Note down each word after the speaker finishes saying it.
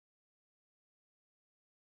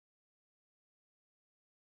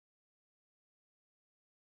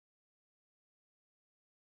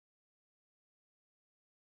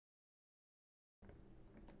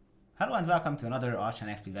Hello and welcome to another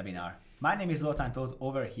ARCHLine.XP webinar. My name is Zoltán Tóth.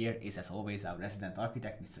 Over here is, as always, our resident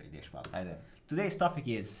architect, Mr. Idéspap. Hi there. Today's topic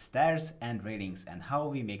is stairs and railings and how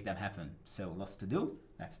we make them happen. So lots to do.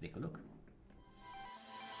 Let's take a look.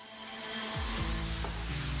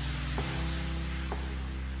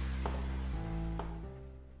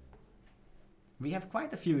 We have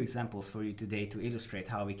quite a few examples for you today to illustrate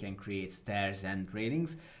how we can create stairs and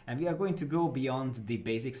railings, and we are going to go beyond the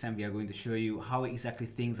basics and we are going to show you how exactly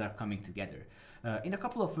things are coming together. In a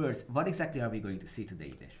couple of words, what exactly are we going to see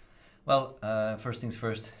today, Ides? Well, first things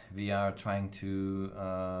first, we are trying to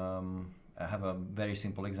have a very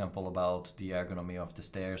simple example about the ergonomy of the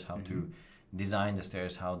stairs, how to design the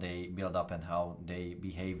stairs, how they build up and how they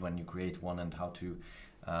behave when you create one, and how to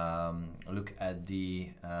look at the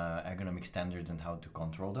ergonomic standards and how to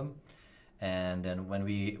control them. And then when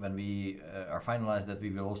we are finalized that,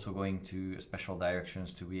 we will also going to special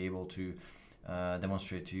directions to be able to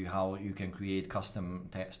demonstrate to you how you can create custom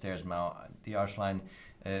stairs. Now the ARCHLine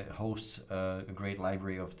hosts a great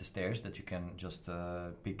library of the stairs that you can just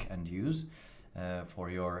pick and use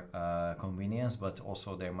for your convenience, but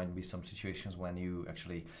also there might be some situations when you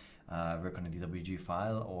actually work on a DWG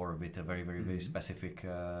file or with a very specific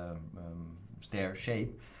stair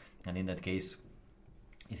shape, and in that case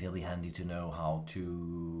it will be handy to know how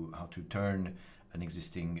to turn an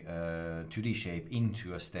existing 2D shape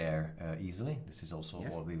into a stair easily. This is also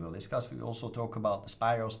what we will discuss. We will also talk about the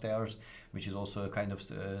spiral stairs, which is also a kind of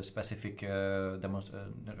specific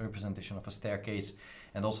representation of a staircase,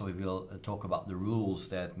 and also we will talk about the rules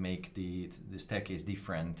that make the staircase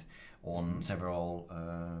different on several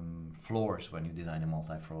floors when you design a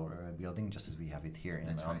multi-floor building, just as we have it here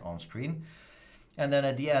on screen. And then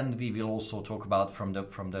at the end, we will also talk about, from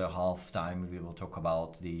the half time, we will talk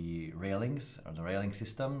about the railings, or the railing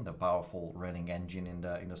system, the powerful railing engine in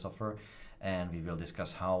the software, and we will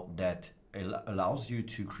discuss how that allows you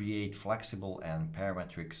to create flexible and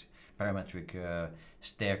parametric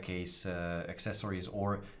staircase accessories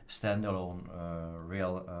or standalone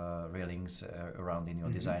railings around in your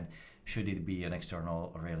design, should it be an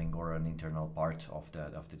external railing or an internal part of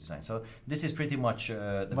the design. So this is pretty much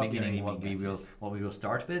the beginning what we will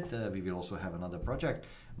start with. We will also have another project,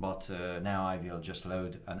 but now I will just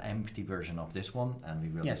load an empty version of this one, and we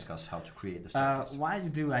will discuss how to create the staircase. While you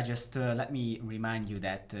do, I just let me remind you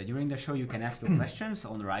that during the show you can ask your questions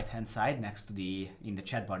on the right hand side next to in the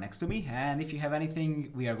chat bar next to me, and if you have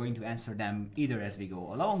anything, we are going to answer them either as we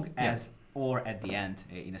go along or at the end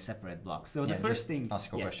in a separate block. So the first thing, ask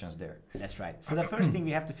your questions there. That's right. So the first thing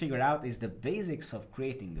we have to figure out is the basics of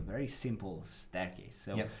creating a very simple staircase.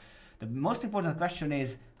 So the most important question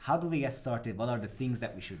is, how do we get started? What are the things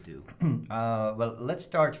that we should do? Well, let's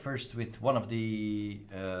start first with one of the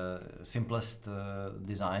simplest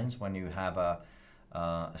designs. When you have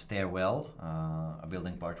a stairwell, a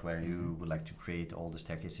building part where you would like to create all the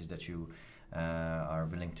staircases that you are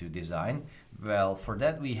willing to design. Well, for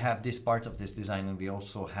that we have this part of this design, and we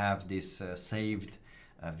also have this saved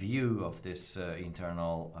view of this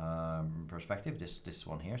internal perspective, this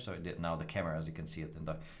one here. So now the camera, as you can see it in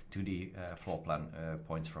the 2D floor plan,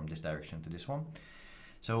 points from this direction to this one.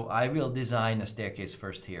 So I will design a staircase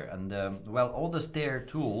first here, and well, all the stair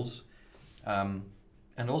tools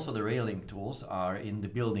and also the railing tools are in the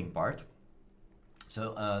building part.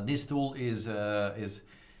 So this tool is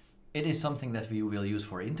something that we will use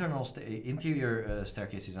for interior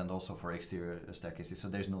staircases and also for exterior staircases. So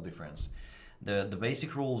there's no difference. The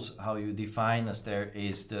basic rules how you define a stair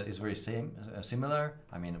is very similar.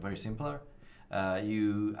 I mean, very simpler.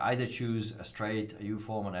 You either choose a straight, a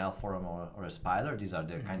U-form, an L-form, or a spiler. These are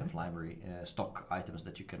the kind of library stock items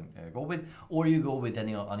that you can go with, or you go with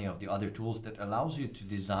any of the other tools that allows you to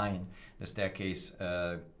design the staircase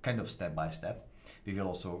kind of step by step. We will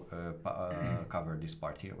also cover this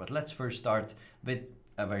part here, but let's first start with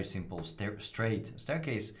a very simple straight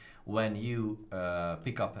staircase. When you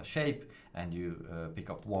pick up a shape and you pick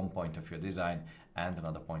up one point of your design and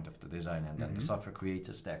another point of the design, and then the software creates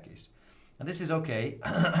a staircase. And this is okay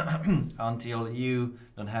until you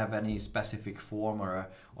don't have any specific form or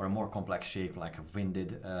a more complex shape, like a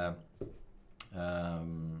winded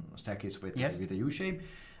staircase with a U shape.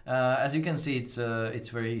 As you can see, it's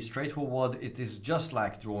very straightforward. It is just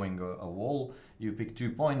like drawing a wall. You pick 2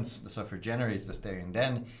 points, the software generates the stair, and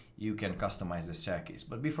then you can customize the staircase.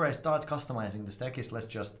 But before I start customizing the staircase, let's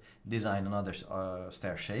just design another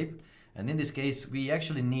stair shape. And in this case, we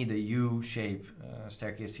actually need a U-shape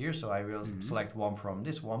staircase here, so I will select one from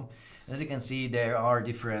this one. As you can see, there are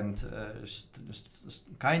different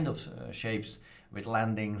kind of shapes with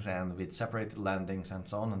landings and with separated landings and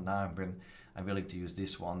so on. And now I'm willing to use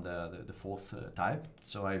this one, the fourth type.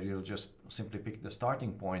 So I will just simply pick the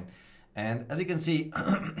starting point. And as you can see,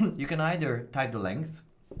 you can either type the length,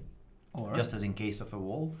 or just as in case of a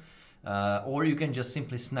wall, or you can just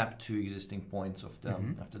simply snap two existing points of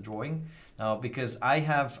the drawing. Now, because I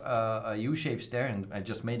have a U-shaped stair and I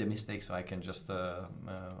just made a mistake, so I can just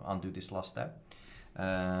undo this last step.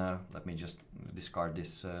 Let me just discard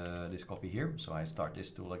this this copy here. So I start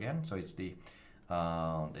this tool again. So it's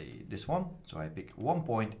this one. So I pick one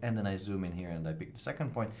point and then I zoom in here and I pick the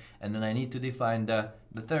second point, and then I need to define the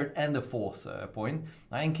third and the fourth point.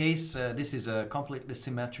 Now, in case this is a completely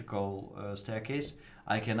symmetrical staircase,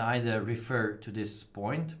 I can either refer to this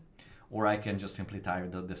point, or I can just simply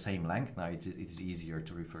type the same length. Now it is easier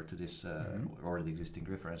to refer to this already existing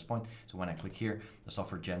reference point. So when I click here, the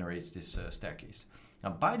software generates this staircase. Now,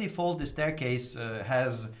 by default, the staircase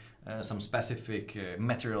has some specific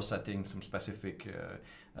material settings, some specific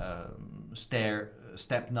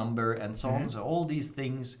step number, and so on. So all these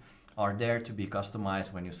things are there to be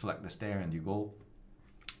customized when you select the stair and you go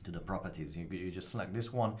to the properties. You just select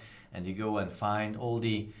this one and you go and find all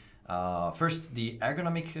the first the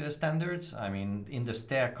ergonomic standards. I mean, in the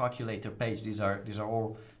stair calculator page, these are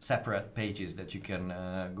all separate pages that you can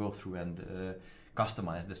go through and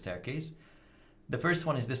customize the staircase. The first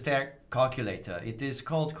one is the stair calculator. It is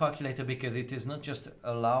called calculator because it is not just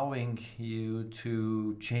allowing you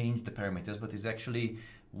to change the parameters, but it's actually,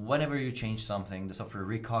 whenever you change something, the software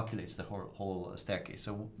recalculates the whole staircase.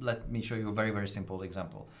 So let me show you a very, very simple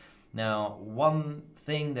example. Now, one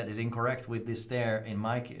thing that is incorrect with this stair in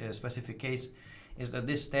my specific case is that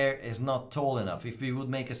this stair is not tall enough. If we would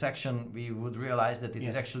make a section, we would realize that it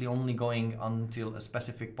is actually only going until a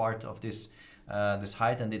specific part of this this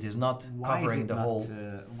height, and it is not covering the whole.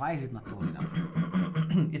 Why is it not tall enough?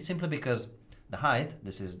 It's simply because the height,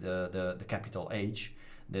 this is the capital H,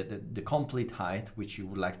 the complete height, which you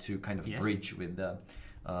would like to kind of bridge with the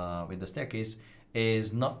staircase,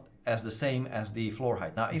 is not as the same as the floor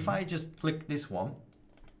height. Now, if I just click this one,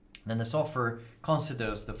 then the software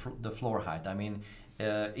considers the floor height. I mean,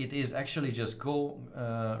 it is actually just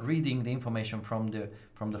reading the information from the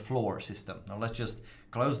floor system. Now let's just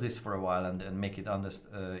close this for a while and make it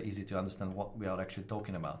easy to understand what we are actually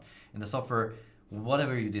talking about. In the software,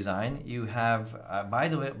 whatever you design, you have by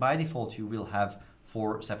default you will have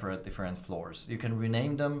 4 separate different floors. You can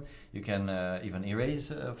rename them, you can even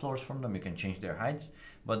erase floors from them, you can change their heights,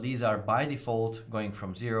 but these are by default going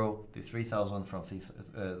from 0 to 3000, from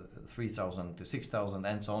 3000 to 6000,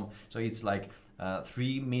 and so on. So it's like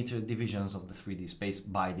 3-meter divisions of the 3D space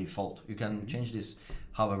by default. You can change this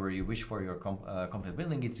however you wish for your complete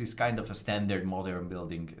building. It is kind of a standard modern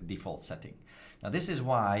building default setting. Now, this is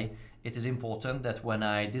why it is important that when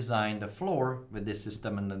I design the floor with this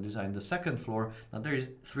system and then design the second floor, now there is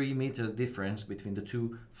 3 meters difference between the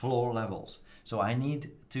 2 floor levels. So I need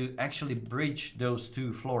to actually bridge those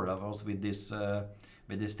 2 floor levels with this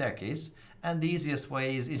staircase. And the easiest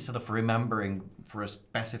way is, instead of remembering for a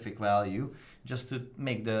specific value, just to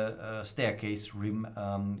make the staircase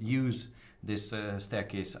use this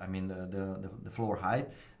staircase, I mean the floor height,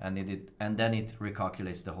 and then it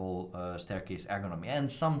recalculates the whole staircase ergonomy. And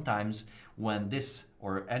sometimes when this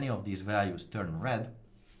or any of these values turn red,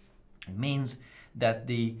 it means that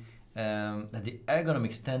the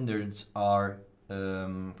ergonomic standards are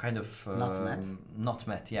not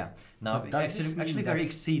met. Yeah. Now actually they're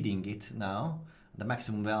exceeding it now. The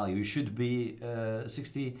maximum value should be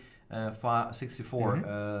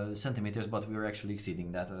 64 centimeters, but we are actually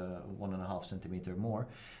exceeding that 1.5 centimeter more.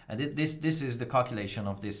 And this is the calculation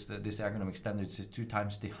of this ergonomic standards is 2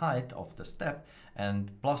 times the height of the step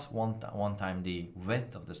and plus one time the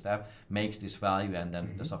width of the step makes this value, and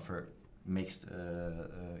then the software makes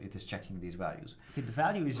it is checking these values. Okay, the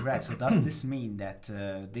value is red, so does this mean that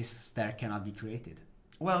this stair cannot be created?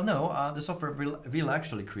 Well, no, the software will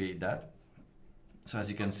actually create that. So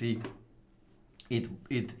as you can see, it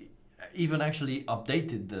even actually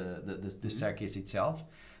updated the staircase itself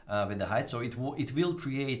with the height, so it will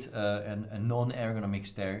create a non-ergonomic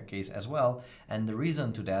staircase as well. And the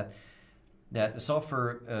reason to that the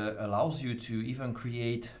software allows you to even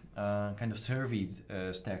create kind of surveyed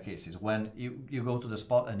staircases. When you go to the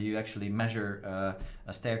spot and you actually measure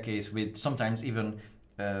a staircase with sometimes even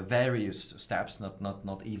various steps,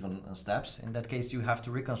 not even steps. In that case, you have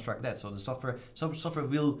to reconstruct that. So the software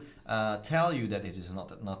will tell you that it is not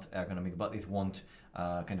ergonomic, but it won't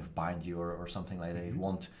kind of bind you or something like that. It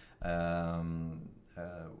won't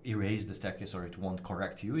erase the staircase, or it won't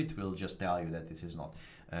correct you. It will just tell you that this is not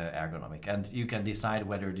ergonomic. And you can decide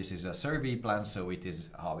whether this is a survey plan, so it is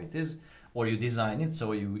how it is, or you design it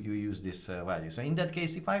so you use this value. So in that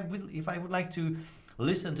case, if I would like to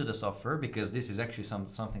listen to the software, because this is actually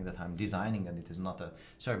something that I'm designing and it is not a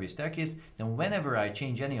survey staircase, then whenever I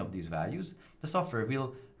change any of these values, the software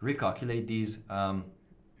will recalculate these ergonomic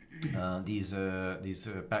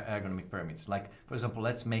parameters. Like, for example,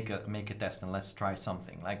 let's make a test and let's try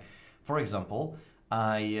something. Like, for example,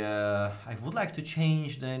 I would like to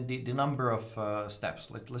change the number of steps.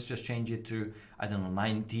 Let's just change it to, I don't know,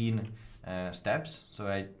 19 steps. So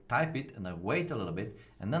I type it and I wait a little bit,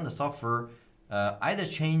 and then the software either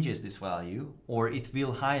changes this value or it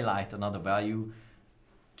will highlight another value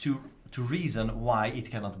to reason why it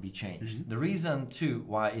cannot be changed. Mm-hmm. The reason too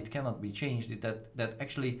why it cannot be changed is that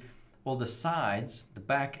actually all the sides, the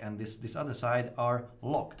back and this other side, are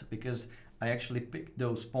locked, because I actually picked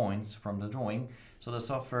those points from the drawing. So the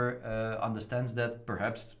software understands that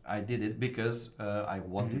perhaps I did it because I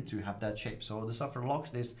wanted to have that shape. So the software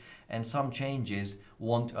locks this, and some changes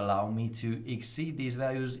won't allow me to exceed these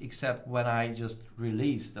values except when I just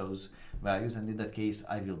release those values, and in that case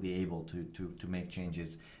I will be able to make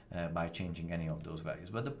changes by changing any of those values.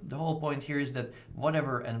 But the whole point here is that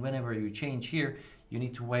whatever and whenever you change here, you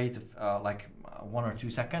need to wait like 1 or 2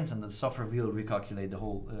 seconds, and the software will recalculate the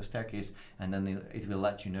whole staircase, and then it will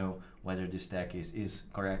let you know whether this staircase is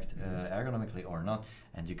correct ergonomically or not,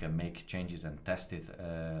 and you can make changes and test it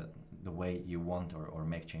the way you want, or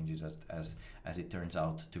make changes as it turns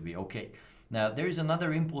out to be okay. Now there is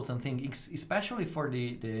another important thing, especially for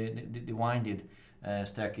the winded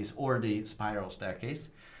staircase or the spiral staircase,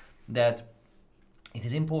 that it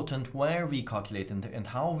is important where we calculate and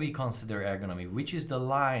how we consider ergonomy, which is the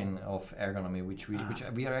line of ergonomy which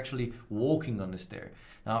we are actually walking on the stair.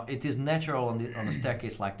 Now it is natural on a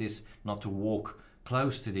staircase like this not to walk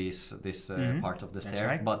close to this part of the stair,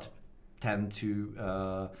 right, but tend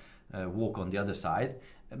to walk on the other side,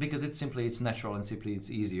 because it's natural and simply it's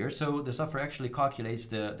easier. So the software actually calculates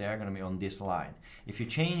the ergonomy on this line. If you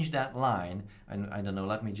change that line, and I don't know,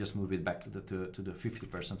 let me just move it back to the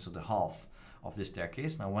 50%, so the half of the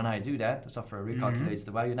staircase. Now when I do that, the software recalculates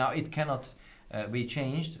the value. Now it cannot be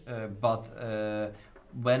changed, but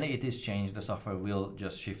when it is changed, the software will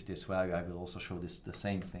just shift this value. I will also show the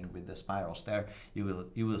same thing with the spiral stair. You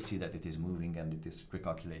will see that it is moving and it is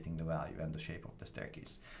recalculating the value and the shape of the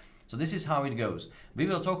staircase. So this is how it goes. We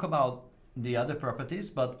will talk about the other properties,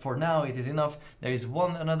 but for now it is enough. There is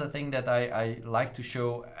another thing that I like to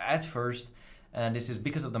show at first, and this is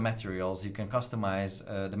because of the materials. You can customize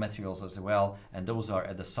the materials as well, and those are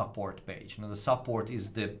at the support page. Now the support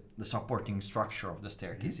is the supporting structure of the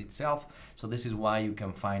staircase itself. So this is why you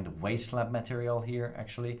can find waste slab material here.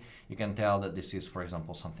 Actually, you can tell that this is, for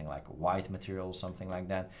example, something like a white material, something like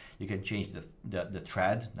that. You can change the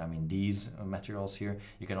tread. I mean, these materials here.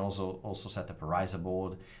 You can also set up a riser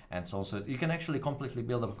board, and so you can actually completely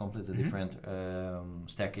build up a completely different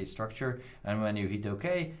staircase structure. And when you hit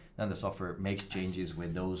OK, then the software makes changes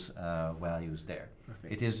with those values there.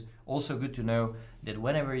 Perfect. It is also good to know that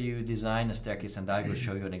whenever you design a staircase, and I will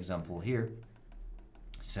show you an example here.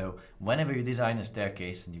 So whenever you design a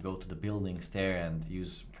staircase and you go to the building stair and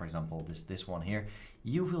use, for example, this one here,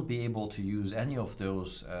 you will be able to use any of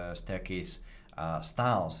those staircase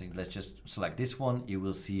styles. So let's just select this one. You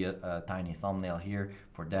will see a tiny thumbnail here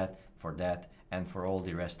for that, and for all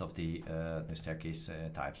the rest of the staircase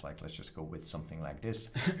types. Like, let's just go with something like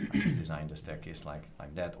this. I just designed the staircase like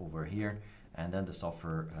that over here, and then the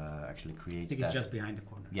software actually creates that. I think it's just behind the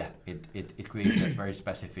corner. Yeah, it creates that very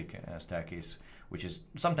specific staircase, which is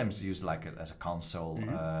sometimes used like as a console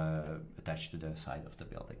attached to the side of the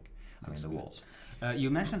building, I mean the walls.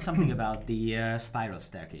 You mentioned something about the spiral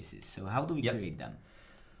staircases. So how do we create them?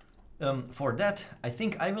 For that, I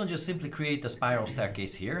think I will just simply create a spiral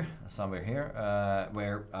staircase here, somewhere here,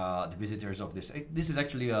 where the visitors of this is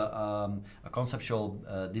actually a conceptual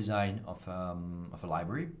design of a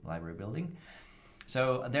library building.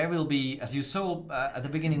 So there will be, as you saw at the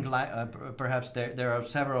beginning, perhaps there are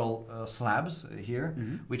several slabs here,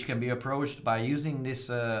 which can be approached by using this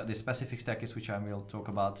specific staircase, which I will talk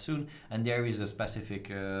about soon. And there is a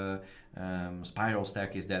specific spiral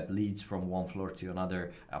staircase that leads from one floor to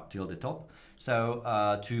another up till the top. So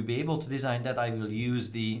to be able to design that, I will use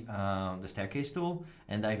the staircase tool,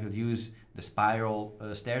 and I will use the spiral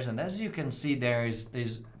stairs. And as you can see, there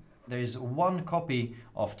is one copy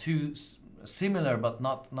of two similar but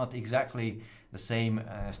not exactly the same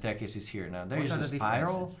staircases here. Now there is a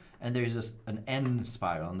spiral and there is an N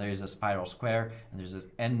spiral, and there is a spiral square, and there's an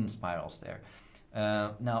N spiral stair.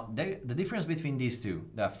 Now the difference between these two,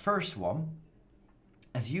 the first one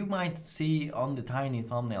as you might see on the tiny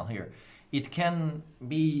thumbnail here, it can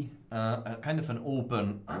be a kind of an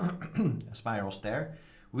open spiral stair,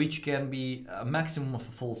 which can be a maximum of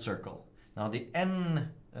a full circle. Now the N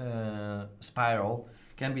spiral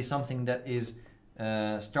can be something that is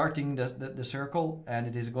starting the circle and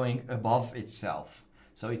it is going above itself.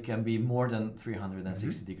 So it can be more than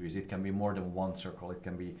 360 degrees. It can be more than one circle. It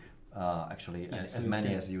can be actually as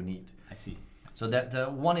many as you need. I see. So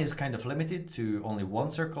that one is kind of limited to only one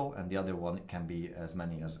circle, and the other one can be as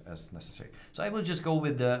many as necessary. So I will just go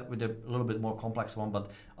with a little bit more complex one,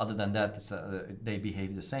 but other than that, they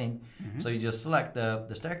behave the same. So you just select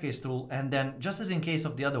the staircase tool, and then just as in case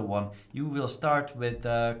of the other one, you will start with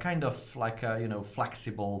kind of like a, you know,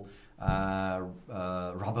 flexible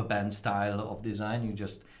rubber band style of design. You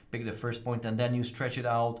just pick the first point and then you stretch it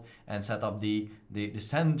out and set up the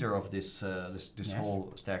center of this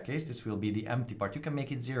whole staircase. This will be the empty part. You can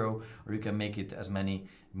make it 0 or you can make it as many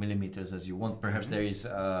millimeters as you want. Perhaps there is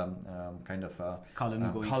kind of a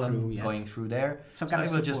column going through there. Some kind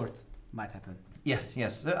of support might happen. Yes.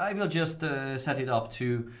 So I will just set it up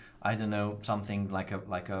to, I don't know, something like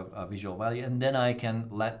a visual value, and then I can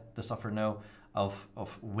let the software know of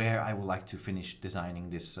where I would like to finish designing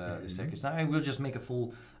this staircase. Now I will just make a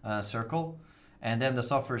full circle, and then the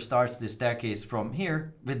software starts the staircase from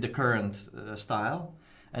here with the current style,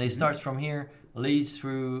 and it starts from here, leads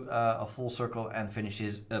through a full circle and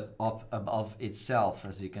finishes up above itself,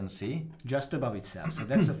 as you can see. Just above itself, so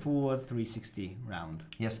that's a full 360 round.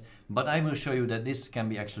 Yes, but I will show you that this can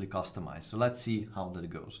be actually customized. So let's see how that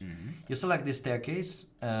goes. You select this staircase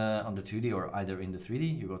on the 2D or either in the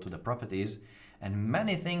 3D, you go to the properties, and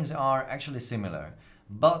many things are actually similar.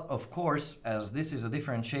 But of course, as this is a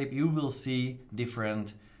different shape, you will see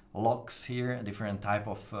different locks here, different type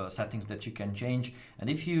of settings that you can change. And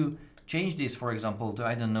if you change this, for example, to,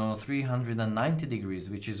 I don't know, 390 degrees,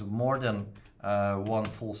 which is more than one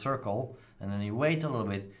full circle, and then you wait a little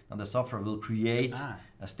bit, and the software will create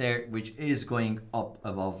a stair which is going up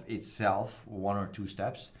above itself, 1 or 2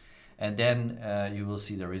 steps. And then you will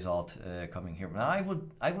see the result coming here. Now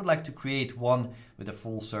I would like to create one with a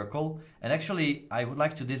full circle, and actually I would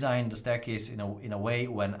like to design the staircase in a way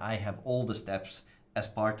when I have all the steps as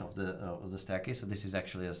part of the staircase. So this is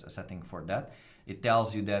actually a setting for that. It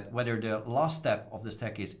tells you that whether the last step of the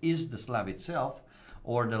staircase is the slab itself,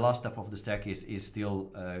 or the last step of the staircase is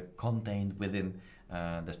still contained within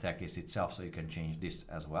the staircase itself. So you can change this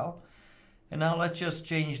as well. And now let's just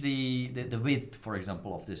change the width, for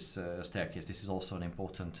example, of this staircase. This is also an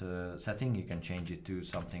important setting. You can change it to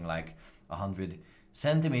something like 100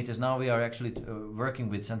 centimeters. Now we are actually working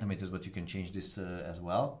with centimeters, but you can change this as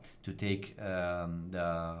well to take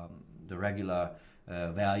the regular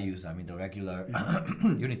values, I mean the regular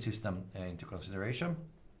unit system into consideration.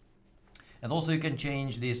 And also you can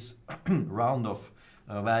change this round of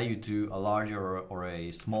value to a larger or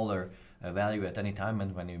a smaller value at any time,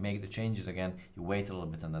 and when you make the changes again, you wait a little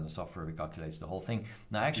bit and then the software recalculates the whole thing.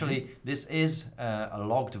 Now actually this is a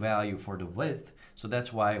logged value for the width, so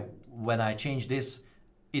that's why when I change this,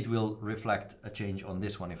 it will reflect a change on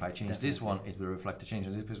this one. If I change this one, it will reflect a change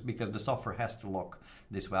on this, because the software has to lock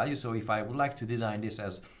this value. So if I would like to design this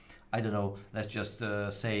as, I don't know, let's just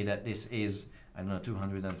say that this is, I don't know,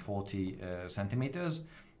 240 centimeters.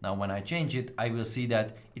 Now when I change it, I will see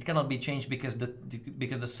that it cannot be changed because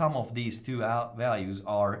the sum of these two values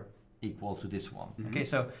are equal to this one. Okay,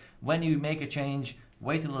 so when you make a change,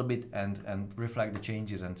 wait a little bit and reflect the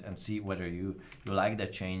changes and see whether you like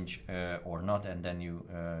that change or not, and then you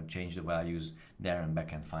change the values there and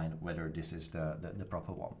back and find whether this is the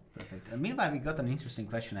proper one. Perfect. Meanwhile, we got an interesting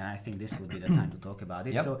question, and I think this would be the time to talk about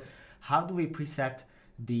it. Yep. So how do we preset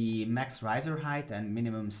the max riser height and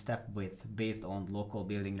minimum step width based on local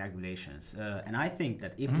building regulations? And I think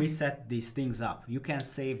that if we set these things up, you can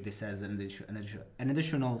save this as an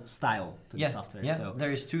additional style to the software. Yeah, so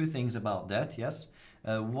there is 2 things about that, yes.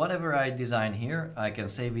 Whatever I design here, I can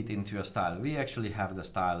save it into a style. We actually have the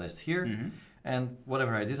style list here, and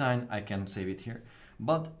whatever I design, I can save it here.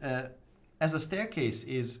 But as a staircase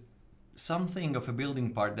is something of a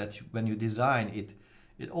building part that when you design it,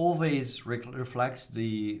 it always reflects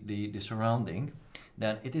the surrounding.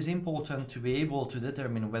 Then it is important to be able to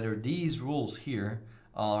determine whether these rules here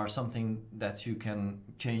are something that you can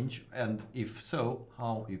change, and if so,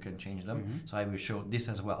 how you can change them. So I will show this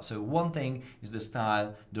as well. So one thing is the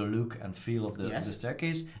style, the look and feel of the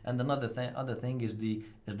staircase, and another other thing is the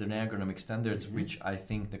ergonomic standards, which I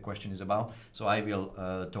think the question is about. So I will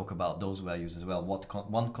talk about those values as well.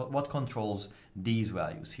 What controls these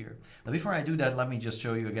values here? But before I do that, let me just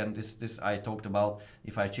show you again. This I talked about.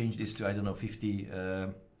 If I change this to, I don't know, 50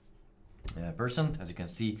 percent. As you can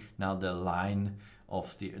see now, the line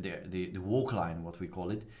of the walk line, what we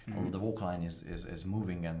call it, the walk line is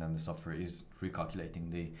moving, and then the software is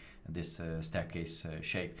recalculating this staircase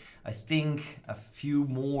shape. I think a few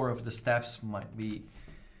more of the steps might be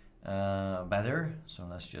better, so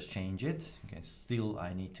let's just change it. Okay, still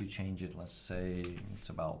I need to change it. Let's say it's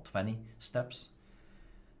about 20 steps,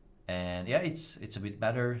 and yeah, it's a bit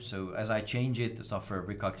better. So as I change it, the software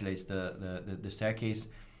recalculates the staircase,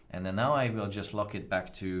 and then now I will just lock it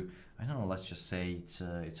back to, I don't know, let's just say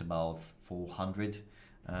it's about 400.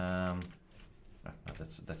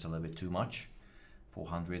 That's a little bit too much.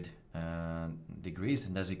 400 degrees,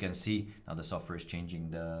 and as you can see now the software is changing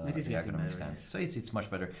the ergonomic stand. Yes. So it's much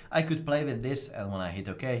better. I could play with this, and when I hit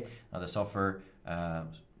OK, now the software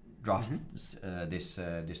drafts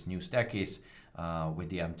this new staircase with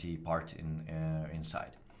the empty part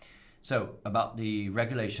inside. So about the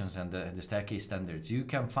regulations and the staircase standards, you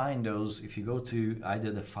can find those if you go to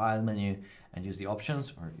either the file menu and use the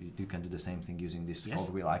options, or you can do the same thing using this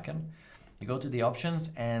cogwheel icon. You go to the options,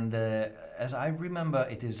 and as I remember,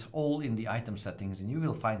 it is all in the item settings, and you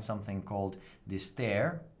will find something called the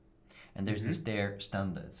stair, and there's the stair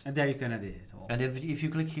standards. And there you can edit it all. And if you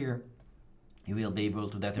click here, you will be able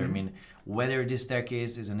to determine whether this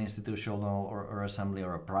staircase is an institutional or assembly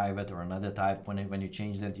or a private or another type. When you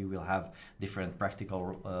change that, you will have different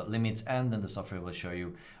practical limits, and then the software will show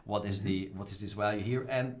you what is this value here.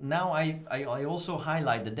 And now I also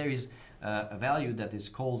highlight that there is a value that is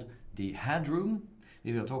called the headroom.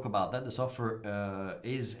 We will talk about that. The software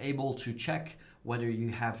is able to check whether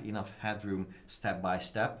you have enough headroom step by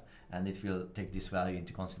step, and it will take this value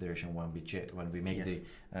into consideration when we make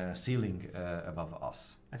the ceiling above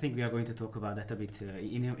us. I think we are going to talk about that a bit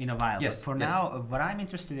in a while. Yes. But for now, what I'm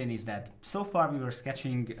interested in is that so far we were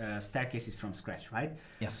sketching staircases from scratch, right?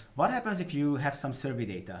 Yes. What happens if you have some survey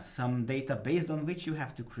data, some data based on which you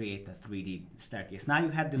have to create a 3D staircase? Now you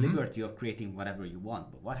had the liberty of creating whatever you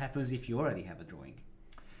want, but what happens if you already have a drawing?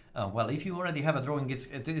 Well, if you already have a drawing,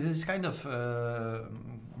 it is kind of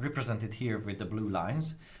represented here with the blue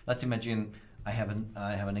lines. Let's imagine I have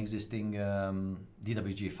an existing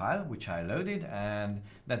DWG file which I loaded, and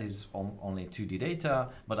that is only 2D data,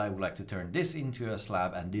 but I would like to turn this into a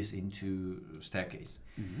slab and this into staircase.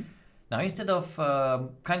 Now, instead of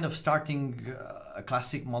kind of starting a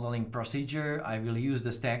classic modeling procedure, I will use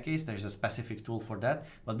the staircase. There's a specific tool for that.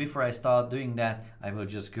 But before I start doing that, I will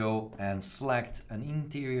just go and select an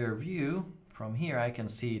interior view. From here, I can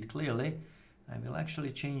see it clearly. I will actually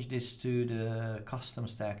change this to the custom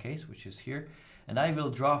staircase, which is here. And I will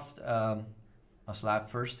draft a slab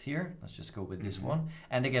first here. Let's just go with this one.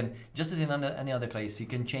 And again, just as in any other case, you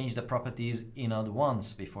can change the properties in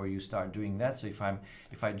advance before you start doing that. So if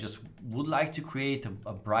I just would like to create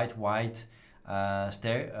a bright white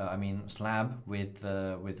slab with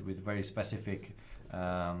very specific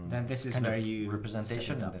then this is where you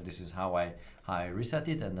representation, and then this is how I reset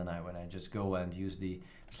it. And then when I just go and use the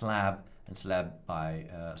slab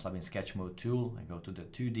in sketch mode tool, I go to the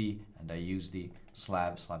 2D and I use the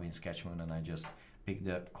slab in sketch mode, and I just pick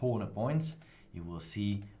the corner points. You will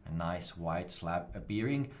see a nice white slab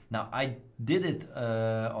appearing. Now I did it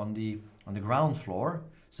on the ground floor,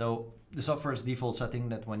 so the software's default setting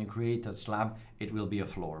that when you create a slab, it will be a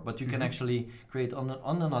floor, but you can actually create on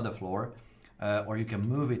another floor, or you can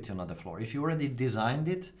move it to another floor. If you already designed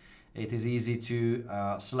it, it is easy to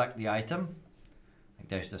select the item.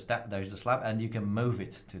 There's the slab, and you can move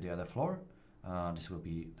it to the other floor. This will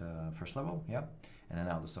be the first level, yeah. And then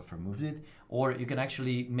now the software moved it. Or you can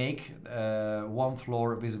actually make one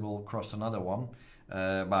floor visible across another one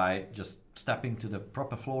by just stepping to the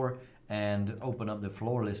proper floor and open up the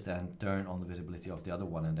floor list and turn on the visibility of the other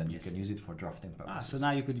one, and then you can use it for drafting purposes. So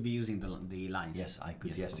now you could be using the lines. Yes, I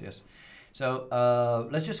could. Yes. So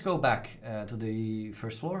let's just go back to the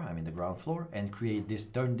first floor, the ground floor, and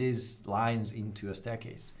turn these lines into a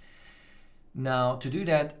staircase. Now, to do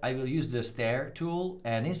that, I will use the stair tool,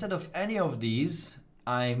 and instead of any of these,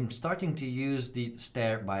 I'm starting to use the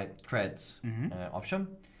stair by threads option,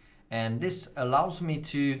 and this allows me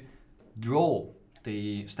to draw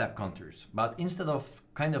the step contours. But instead of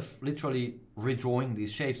kind of literally redrawing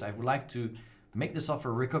these shapes, I would like to make the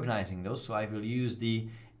software recognizing those, so I will use the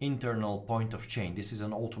internal point of chain. This is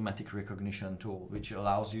an automatic recognition tool which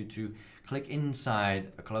allows you to click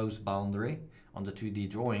inside a closed boundary on the 2D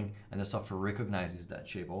drawing, and the software recognizes that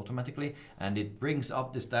shape automatically, and it brings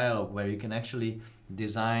up this dialog where you can actually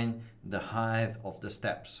design the height of the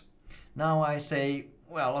steps. Now I say,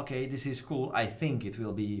 well, okay, this is cool, I think it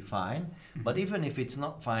will be fine, but even if it's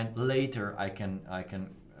not fine, later I can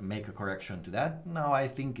make a correction to that. Now I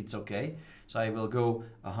think it's okay. So I will go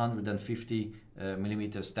 150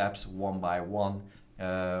 millimeter steps one by one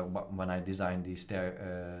when I design these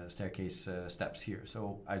staircase steps here.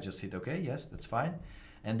 So I just hit OK, yes, that's fine.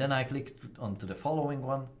 And then I click onto the following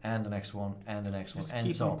one, and the next one, and the next one, and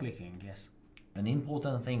keep so on on. clicking, yes. An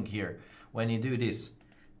important thing here, when you do this,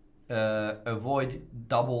 avoid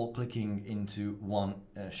double clicking into one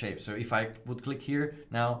shape. So if I would click here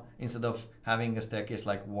now, instead of having a staircase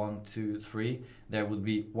like 1, 2, 3, there would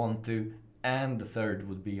be 1, 2, and the third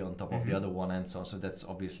would be on top of the other one, and so on. So that's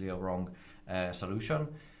obviously a wrong solution.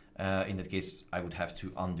 In that case, I would have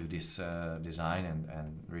to undo this design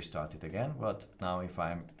and restart it again. But now if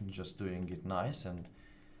I'm just doing it nice and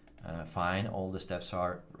fine, all the steps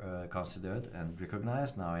are considered and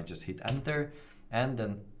recognized. Now I just hit enter, and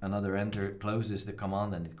then another enter closes the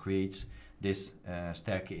command, and it creates this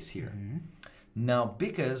staircase here. Now,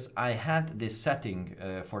 because I had this setting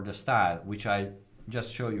for the style, which I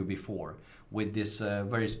just showed you before, with this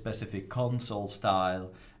very specific console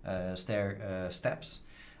style steps,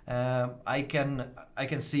 I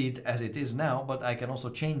can see it as it is now, but I can also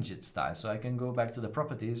change its style. So I can go back to the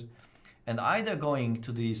properties, and either going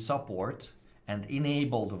to the support and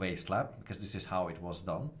enable the waist lap, because this is how it was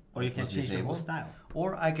done. Or you can change the whole style.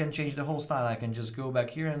 Or I can change the whole style. I can just go back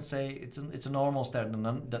here and say it's a normal stair.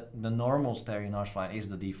 The normal stair in ARCHLine is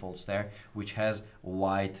the default stair, which has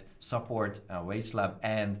white support, waist lap,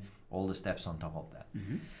 and all the steps on top of that.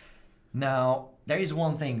 Now, there is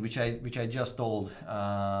one thing which I just told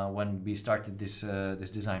when we started this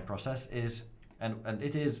this design process is, and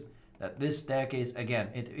it is that this staircase, again,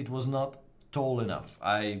 it was not tall enough.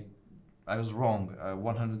 I was wrong.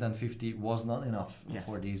 150 was not enough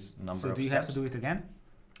for these number of steps. So do you have to do it again?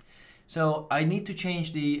 So I need to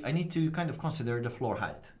change I need to kind of consider the floor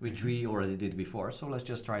height, which we already did before. So let's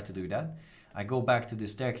just try to do that. I go back to the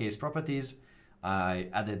staircase properties. I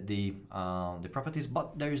added the properties,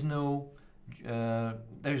 but there is no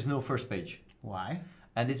first page. Why?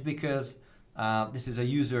 And it's because this is a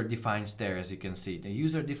user-defined stair, as you can see. The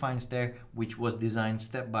user-defined stair, which was designed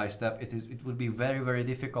step by step, it would be very, very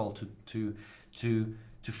difficult to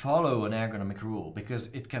follow an ergonomic rule, because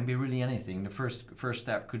it can be really anything. The first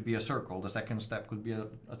step could be a circle, the second step could be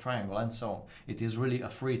a triangle, and so on. It is really a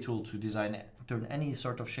free tool to turn any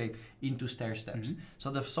sort of shape into stair steps.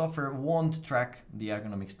 So the software won't track the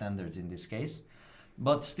ergonomic standards in this case,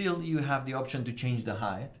 but still you have the option to change the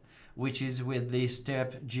height, which is with the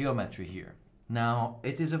step geometry here. Now,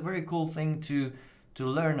 it is a very cool thing to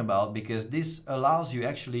learn about, because this allows you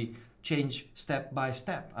actually change step by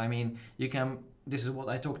step. I mean, you can, this is what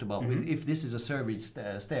I talked about. If this is a service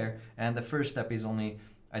stair and the first step is only,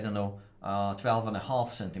 I don't know, 12.5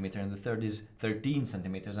 centimeter, and the third is 13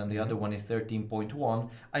 centimeters, and the other one is 13.1,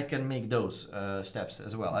 I can make those steps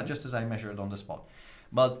as well, just as I measured on the spot.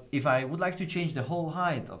 But if I would like to change the whole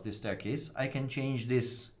height of this staircase, I can change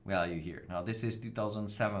this value here. Now this is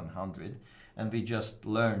 2700, and we just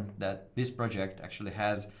learned that this project actually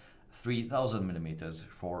has 3000 millimeters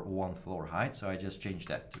for one floor height. So I just changed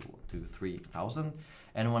that to 3000.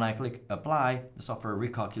 And when I click apply, the software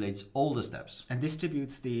recalculates all the steps. And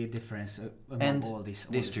distributes the difference among all these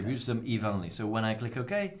distributes them evenly. So when I click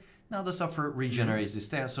OK, now the software regenerates the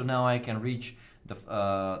stair. So now I can reach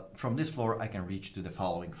from this floor, I can reach to the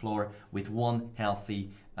following floor with one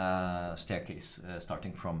healthy staircase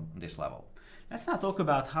starting from this level. Let's now talk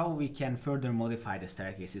about how we can further modify the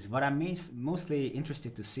staircases. What I'm mostly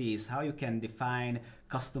interested to see is how you can define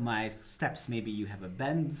customized steps. Maybe you have a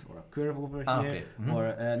bend or a curve over here. Okay. Or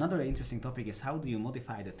another interesting topic is how do you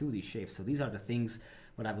modify the 2D shapes. So these are the things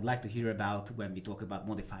what I would like to hear about when we talk about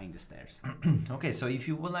modifying the stairs. Okay, so if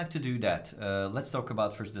you would like to do that, let's talk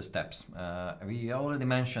about first the steps. We already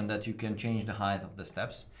mentioned that you can change the height of the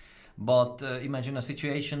steps. But imagine a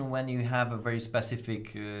situation when you have a very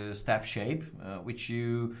specific step shape, which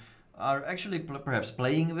you are actually perhaps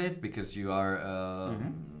playing with because you are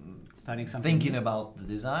thinking about the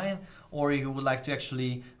design, or you would like to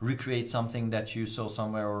actually recreate something that you saw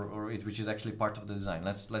somewhere, or which is actually part of the design.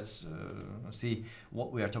 Let's see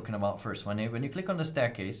what we are talking about first. When you click on the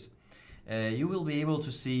staircase, you will be able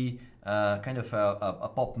to see kind of a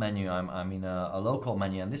pop menu. I mean a local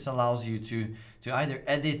menu, and this allows you to either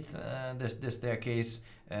edit the staircase,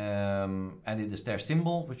 edit the stair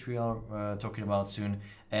symbol, which we are talking about soon,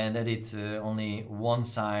 and edit only one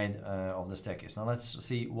side of the staircase. Now let's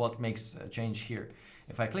see what makes a change here.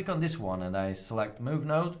 If I click on this one and I select move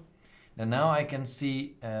node, then now I can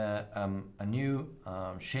see a new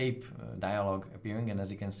shape dialog appearing, and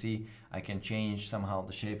as you can see, I can change somehow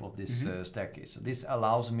the shape of this staircase. So this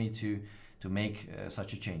allows me to make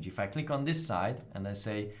such a change. If I click on this side and I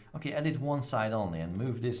say, okay, edit one side only and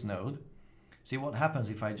move this node, see what happens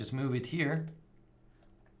if I just move it here.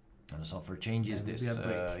 And the software changes this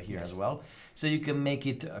here as well. So you can make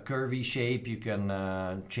it a curvy shape, you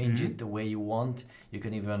can change it the way you want. You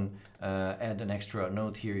can even add an extra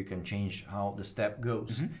node here, you can change how the step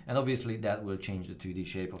goes. And obviously that will change the 2D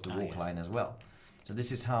shape of the walk line as well. So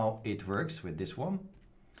this is how it works with this one.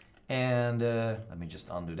 And let me just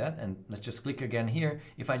undo that, and let's just click again here.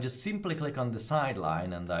 If I just simply click on the side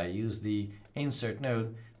line and I use the insert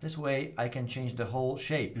node, this way I can change the whole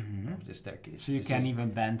shape of the staircase. So you can even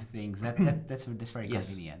bend things. That's very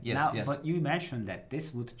convenient. Yes, now, but you mentioned that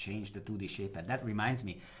this would change the 2D shape, and that reminds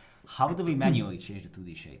me, how do we manually change the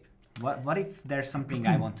 2D shape? What if there's something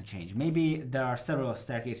I want to change? Maybe there are several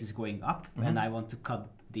staircases going up, and I want to cut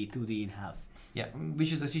the 2D in half. Yeah,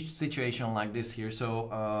 which is a situation like this here. So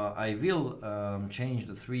I will change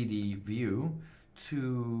the 3D view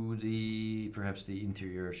to perhaps the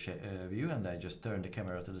interior view, and I just turn the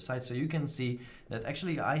camera to the side, so you can see that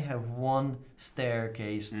actually I have one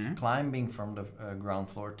staircase climbing from the ground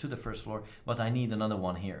floor to the first floor, but I need another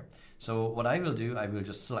one here. So what I will do, I will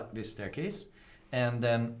just select this staircase, and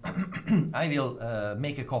then I will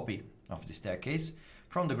make a copy of the staircase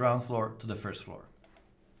from the ground floor to the first floor.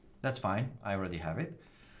 That's fine, I already have it.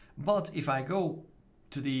 But if I go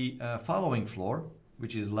to the following floor,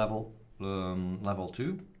 which is level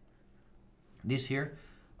 2, this here,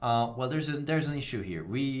 well, there's an issue here.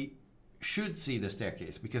 We should see the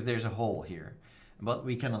staircase because there's a hole here, but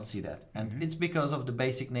we cannot see that, and it's because of the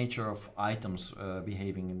basic nature of items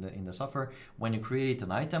behaving in the software. When you create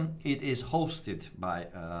an item, it is hosted by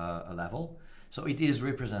a level, so it is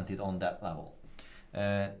represented on that level.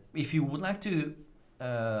 If you would like to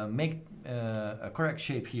make a correct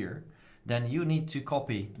shape here, then you need to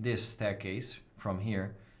copy this staircase from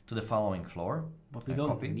here to the following floor. But we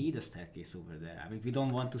don't need a staircase over there. I mean, we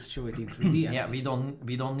don't want to show it in 3D. Yeah, we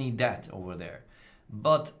don't need that over there.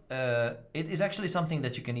 But it is actually something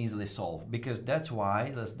that you can easily solve, because that's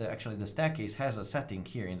why actually the staircase has a setting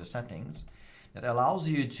here in the settings that allows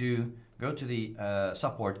you to go to the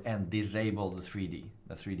support and disable the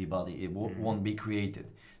 3D body. It won't be created.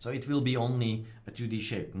 So it will be only a 2D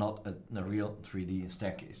shape, not a real 3D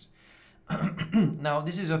staircase. Now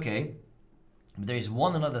this is okay. But there is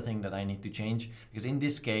another thing that I need to change, because in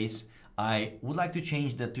this case I would like to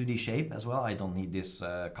change the 2D shape as well. I don't need this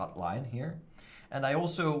cut line here. And I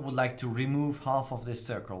also would like to remove half of this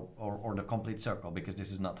circle, or the complete circle, because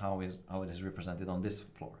this is not how it is represented on this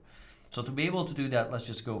floor. So to be able to do that, let's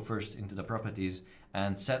just go first into the properties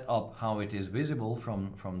and set up how it is visible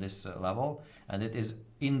from this level. And it is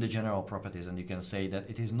in the general properties, and you can say that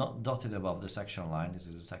it is not dotted above the section line. This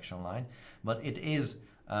is a section line, but it is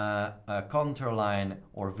a contour line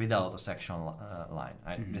or without a section line.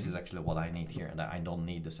 This is actually what I need here, and I don't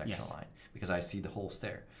need the section line because I see the whole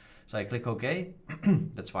stair. So I click OK,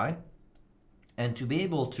 that's fine. And to be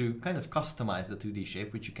able to kind of customize the 2D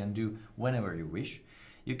shape, which you can do whenever you wish,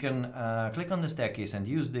 you can click on the staircase and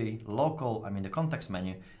use the the context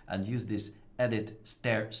menu, and use this edit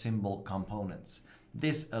stair symbol components.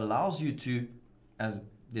 This allows you to, as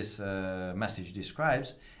this message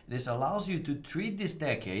describes, this allows you to treat the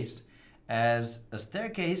staircase as a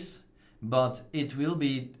staircase, but it will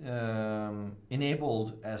be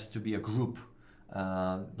enabled as to be a group,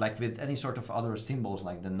 like with any sort of other symbols,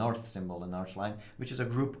 like the north symbol in ARCHLine, which is a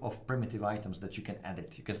group of primitive items that you can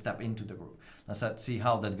edit. You can step into the group. Let's see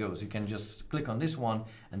how that goes. You can just click on this one,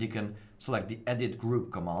 and you can select the edit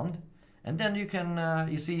group command, and then you can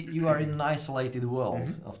you see you are in an isolated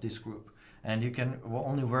world of this group, and you can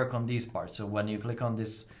only work on these parts. So when you click on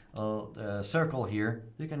this circle here,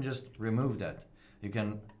 you can just remove that. You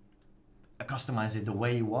can customize it the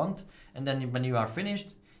way you want, and then when you are finished,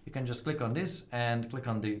 you can just click on this and click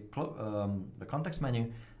on the context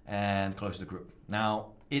menu and close the group.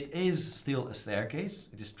 Now, it is still a staircase.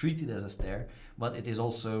 It is treated as a stair, but it is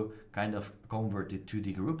also kind of converted to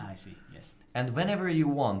the group. I see, yes. And whenever you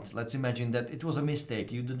want, let's imagine that it was a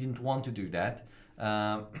mistake, you didn't want to do that.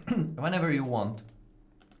 Whenever you want,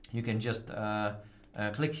 you can just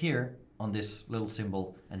click here on this little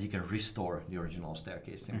symbol, and you can restore the original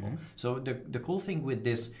staircase symbol. So the cool thing with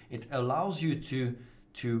this, it allows you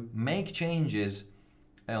to make changes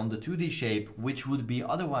on the 2D shape, which would be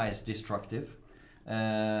otherwise destructive,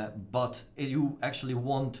 but you actually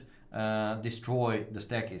won't destroy the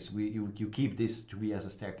staircase. You keep this to be as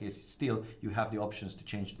a staircase. Still, you have the options to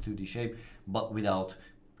change the 2D shape, but without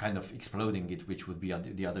kind of exploding it, which would be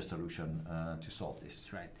the other solution to solve this.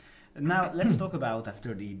 That's right. Now let's talk about,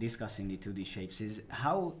 after discussing the 2D shapes, is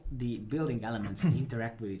how the building elements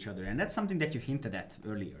interact with each other, and that's something that you hinted at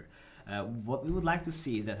earlier. What we would like to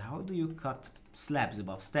see is that how do you cut slabs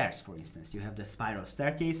above stairs, for instance? You have the spiral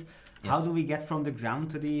staircase. Yes. How do we get from the ground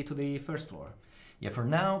to the first floor? Yeah, for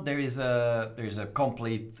now there is a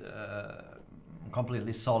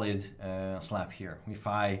completely solid slab here. If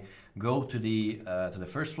I go to the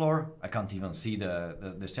first floor, I can't even see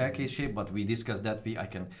the staircase shape, but we discussed that I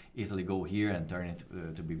can easily go here and turn it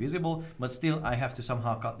to be visible, but still I have to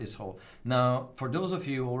somehow cut this hole. Now, for those of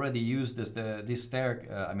you who already used the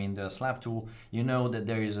slab tool, you know that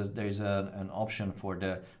there is an option for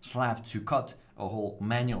the slab to cut a hole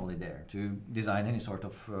manually there, to design any sort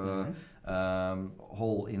of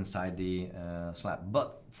hole inside the slab.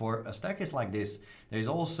 But for a staircase like this, there is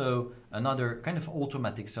also another kind of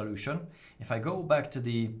automatic solution. If I go back to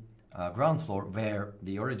the ground floor where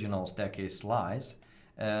the original staircase lies,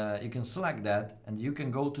 you can select that and you can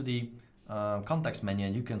go to the context menu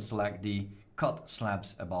and you can select the cut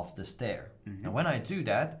slabs above the stair. And when I do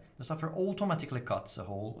that, the software automatically cuts a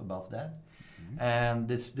hole above that. And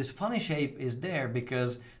this funny shape is there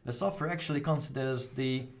because the software actually considers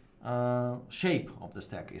the shape of the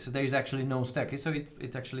staircase. So there is actually no staircase, so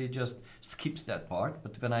it actually just skips that part.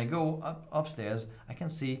 But when I go upstairs, I can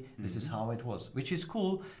see this is how it was, which is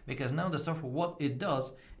cool because now the software, what it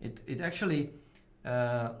does, it actually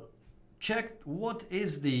checked what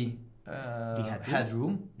is the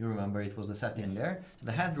headroom. You remember it was the setting there. So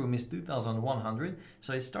the headroom is 2100,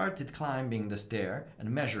 so it started climbing the stair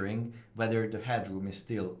and measuring whether the headroom is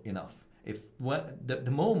still enough. If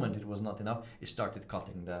the moment it was not enough, it started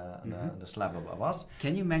cutting the slab above us.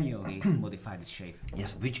 Can you manually modify this shape?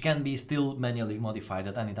 Yes, which can be still manually modified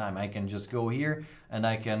at any time. I can just go here and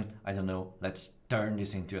I can, I don't know, let's turn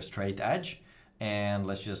this into a straight edge. And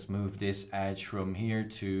let's just move this edge from here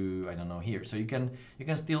to, I don't know, here. So you can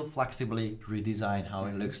still flexibly redesign how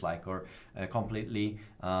it looks like, or completely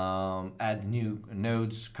add new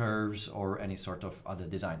nodes, curves, or any sort of other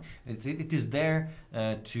design. It is there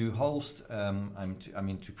to host,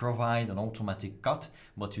 to provide an automatic cut,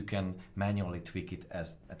 but you can manually tweak it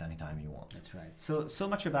at any time you want. That's right. So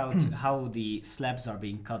much about how the slabs are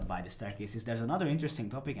being cut by the staircases. There's another interesting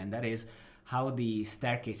topic, and that is how the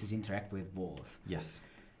staircases interact with walls. Yes.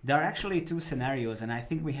 There are actually two scenarios, and I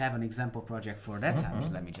think we have an example project for that.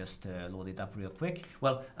 Let me just load it up real quick.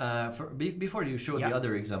 Well, before you show the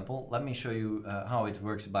other example, let me show you how it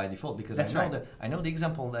works by default, because I know the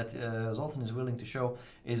example that Zoltan is willing to show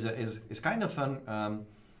is kind of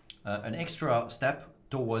an extra step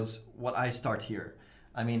towards what I start here.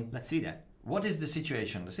 I mean, let's see that. What is the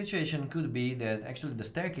situation? The situation could be that actually the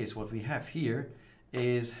staircase, what we have here,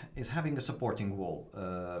 is having a supporting wall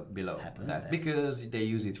below that, because they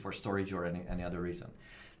use it for storage or any other reason.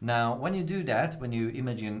 Now, when you do that, when you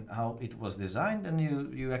imagine how it was designed, and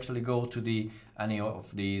you actually go to any of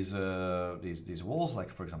these walls,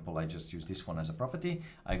 like for example, I just use this one as a property.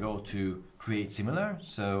 I go to create similar.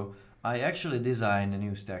 So I actually design a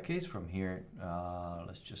new staircase from here.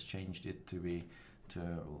 Let's just change it to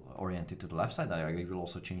orient it to the left side. I will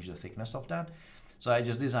also change the thickness of that. So I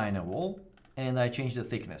just design a wall. And I change the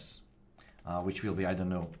thickness, which will be, I don't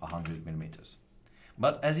know, 100 millimeters.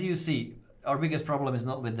 But as you see, our biggest problem is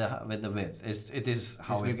not with the width. It is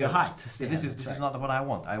how it goes. Height. This is not what I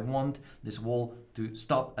want. I want this wall to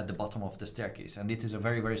stop at the bottom of the staircase, and it is a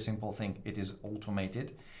very, very simple thing. It is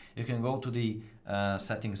automated. You can go to the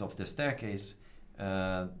settings of the staircase,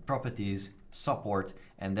 properties, support,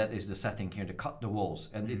 and that is the setting here to cut the walls.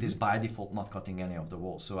 And it is by default not cutting any of the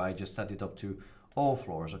walls. So I just set it up to all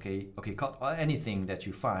floors. Okay, cut anything that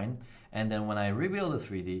you find, and then when I rebuild the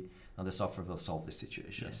 3D, now the software will solve the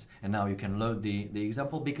situation. Yes. And now you can load the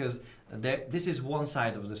example, because this is one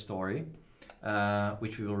side of the story,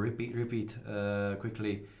 which we will repeat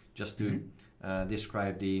quickly just to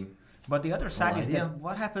describe the. But the other side is that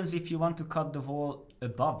what happens if you want to cut the wall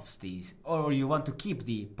above these, or you want to keep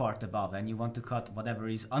the part above and you want to cut whatever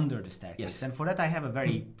is under the staircase? Yes. And for that I have a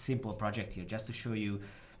very simple project here, just to show you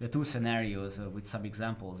the two scenarios with some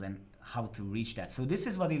examples and how to reach that. So this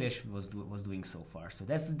is what Iles was doing so far. So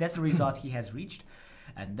that's the result he has reached,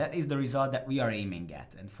 and that is the result that we are aiming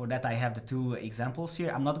at. And for that I have the two examples here.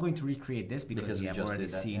 I'm not going to recreate this because we have already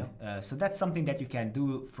seen. Yeah. So that's something that you can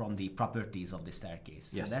do from the properties of the staircase.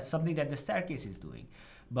 Yes. So that's something that the staircase is doing.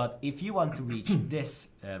 But if you want to reach this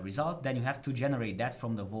result, then you have to generate that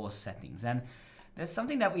from the wall settings. And that's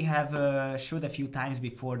something that we have showed a few times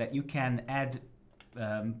before, that you can add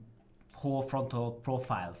whole frontal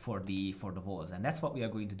profile for the walls, and that's what we are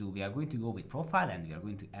going to do. We are going to go with profile, and we are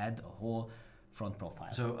going to add a whole front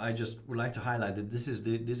profile. So I just would like to highlight that this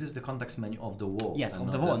is the context menu of the wall. Yes,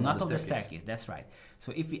 of the wall, not of the staircase. That's right.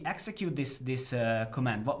 So if we execute this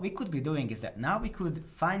command, what we could be doing is that now we could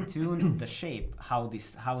fine tune the shape, how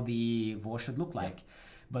the wall should look like.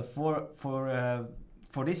 But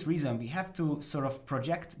for this reason, we have to sort of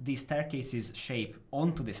project the staircase's shape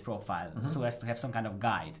onto this profile so as to have some kind of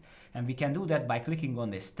guide. And we can do that by clicking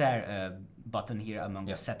on the stair button here among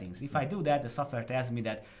the settings. If I do that, the software tells me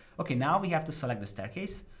that, okay, now we have to select the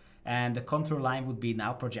staircase, and the control line would be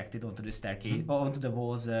now projected onto the staircase or onto the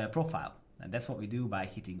wall's profile. And that's what we do by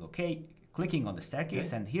hitting OK, clicking on the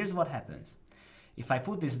staircase, and here's what happens. If I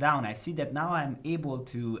put this down, I see that now I'm able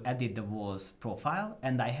to edit the wall's profile,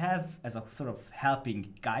 and I have, as a sort of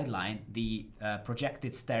helping guideline, the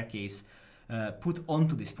projected staircase put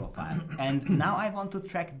onto this profile. And now I want to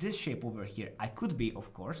track this shape over here. I could be,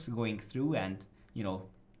 of course, going through and, you know,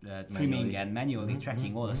 trimming and manually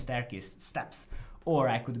tracking all the staircase steps. Or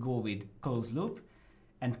I could go with closed loop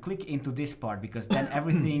and click into this part, because then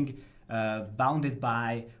everything bounded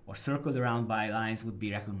by or circled around by lines would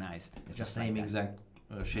be recognized. It's the same exact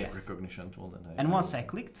shape recognition tool that I And once I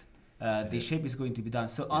clicked, the shape is going to be done.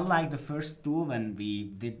 So unlike the first tool when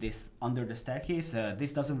we did this under the staircase,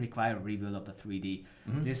 this doesn't require a rebuild of the 3D.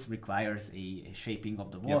 This requires a shaping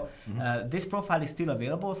of the wall. This profile is still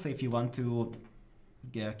available, so if you want to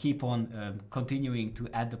keep on continuing to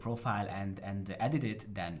add the profile and edit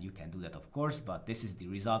it, then you can do that, of course. But this is the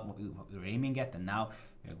result what we're aiming at, and now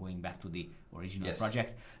we're going back to the original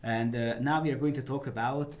project. And now we are going to talk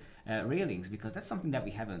about railings, because that's something that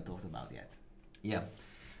we haven't talked about yet. Yeah.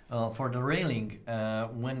 For the railing,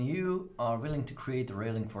 when you are willing to create a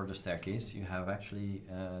railing for the staircase, you have actually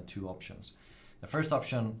two options. The first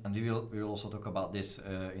option, and we will also talk about this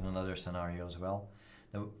in another scenario as well.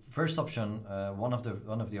 The first option, one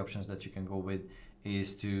of the options that you can go with,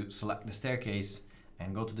 is to select the staircase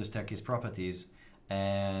and go to the staircase properties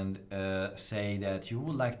and say that you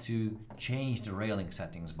would like to change the railing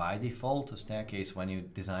settings. By default, a staircase, when you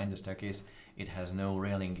design the staircase, it has no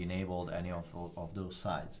railing enabled any of those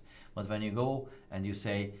sides. But when you go and you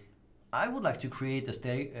say, I would like to create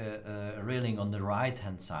a railing on the right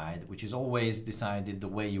hand side, which is always decided the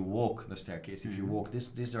way you walk the staircase. If you walk this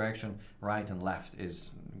direction, right and left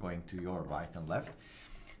is going to your right and left.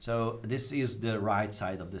 So this is the right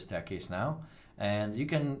side of the staircase now. And you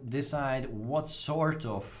can decide what sort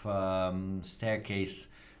of staircase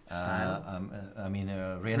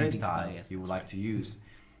railing style you would like to use.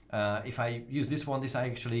 If I use this one, this I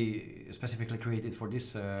actually specifically created for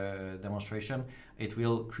this demonstration, it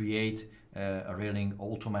will create a railing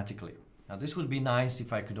automatically. Now this would be nice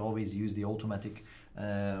if I could always use the automatic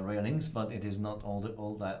railings, but it is not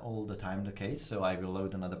all the time the case. So I will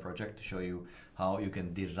load another project to show you how you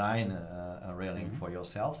can design a railing for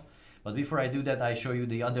yourself. But before I do that, I show you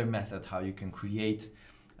the other method how you can create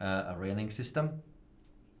a railing system.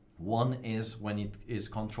 One is when it is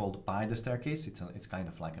controlled by the staircase. It's kind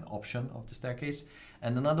of like an option of the staircase.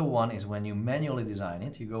 And another one is when you manually design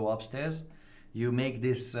it. You go upstairs, you make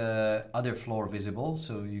this other floor visible,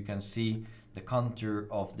 so you can see the contour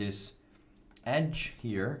of this edge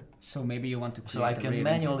here. So maybe you want to create so I can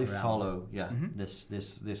manually around. follow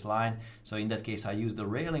this line. So in that case, I use the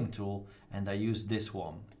railing tool and I use this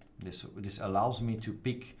one. This allows me to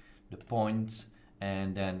pick the points,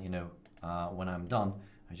 and then when I'm done,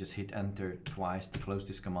 I just hit enter twice to close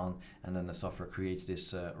this command, and then the software creates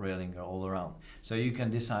this railing all around. So you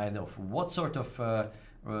can decide of what sort of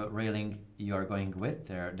railing you are going with.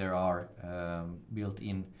 There are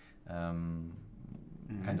built-in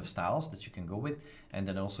kind of styles that you can go with, and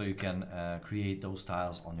then also you can create those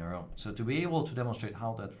styles on your own. So to be able to demonstrate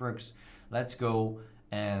how that works, let's go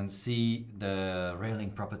and see the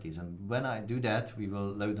railing properties. And when I do that, we will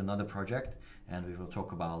load another project and we will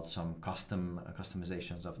talk about some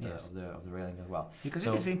customizations of the railing as well. Because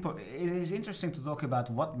it is interesting to talk about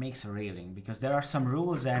what makes a railing, because there are some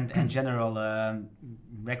rules and general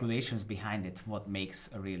regulations behind it, what makes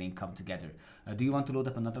a railing come together. Do you want to load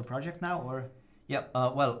up another project now, or? Yeah,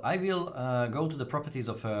 well, I will go to the properties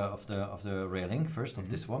of the railing first, of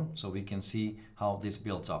this one, so we can see how this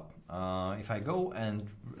builds up. If I go and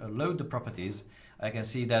load the properties, I can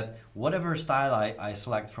see that whatever style I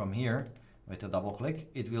select from here with a double click,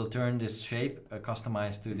 it will turn this shape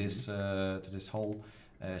customized to this whole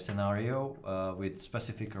scenario with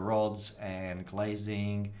specific rods and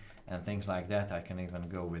glazing and things like that. I can even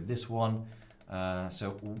go with this one. So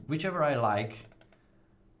whichever I like,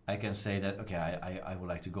 I can say that, okay, I would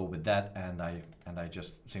like to go with that, and I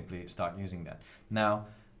just simply start using that. Now,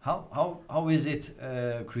 how is it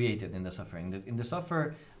created in the software? In the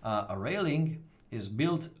software, a railing is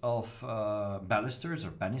built of balusters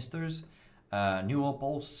or banisters, newel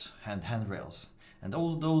posts, and handrails. And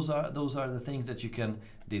those are the things that you can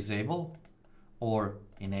disable or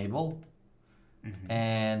enable,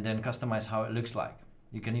 and then customize how it looks like.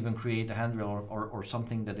 You can even create a handrail or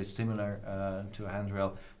something that is similar to a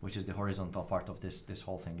handrail, which is the horizontal part of this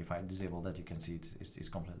whole thing. If I disable that, you can see it's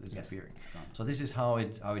completely disappearing. Yes. So this is how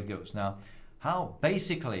it goes. Now, how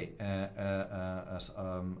basically a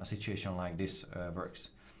situation like this works.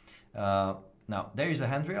 Now, there is a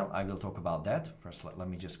handrail. I will talk about that. First, let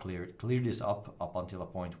me just clear this up until a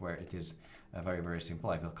point where it is very, very simple.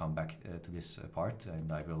 I will come back to this part,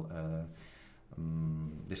 and I will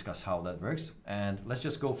discuss how that works. And let's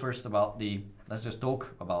just go first let's just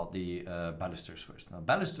talk about the balusters first. Now,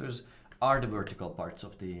 balusters are the vertical parts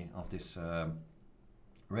of this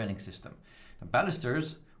railing system. The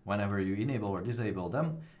balusters, whenever you enable or disable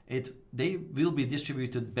them, they will be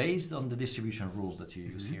distributed based on the distribution rules that you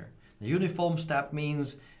use here. The uniform step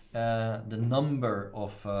means the number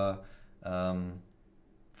of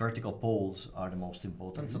vertical poles are the most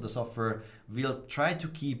important. So the software will try to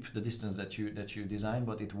keep the distance that you design,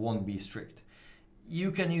 but it won't be strict.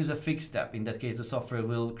 You can use a fixed step. In that case, the software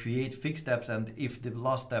will create fixed steps, and if the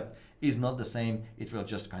last step is not the same, it will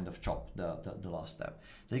just kind of chop the last step.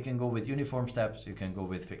 So you can go with uniform steps, you can go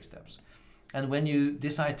with fixed steps. And when you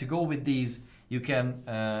decide to go with these, you can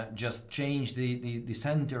just change the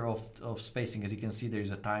center of spacing. As you can see, there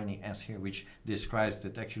is a tiny S here, which describes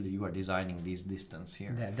that actually you are designing this distance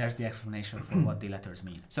here. There's the explanation for what the letters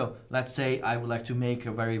mean. So let's say I would like to make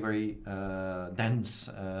a very, very dense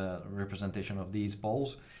representation of these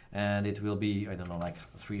poles, and it will be, I don't know, like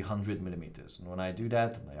 300 millimeters. And when I do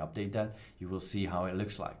that, and I update that, you will see how it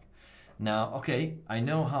looks like. Now, okay, I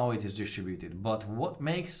know how it is distributed, but what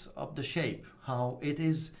makes up the shape? How it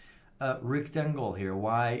is a rectangle here?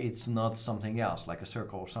 Why it's not something else, like a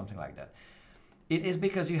circle or something like that? It is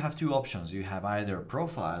because you have two options. You have either a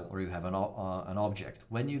profile or you have an object.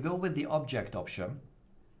 When you go with the object option,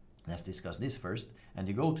 let's discuss this first, and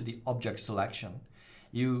you go to the object selection,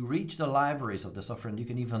 you reach the libraries of the software, and you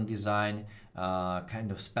can even design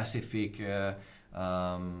kind of specific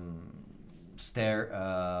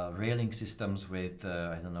stair railing systems with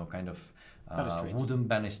I don't know, kind of wooden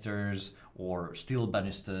banisters or steel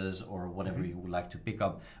banisters or whatever you would like to pick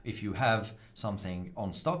up. If you have something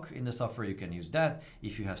on stock in the software, you can use that.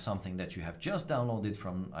 If you have something that you have just downloaded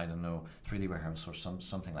from, I don't know, 3D Warehouse or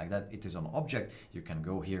something like that, it is an object, you can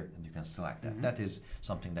go here and you can select that. That is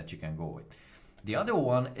something that you can go with. The other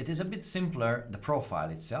one, it is a bit simpler, the profile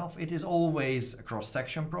itself. It is always a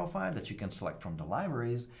cross-section profile that you can select from the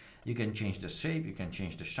libraries. You can change the shape, you can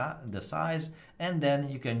change the size, and then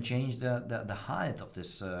you can change the height of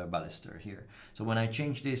this baluster here. So when I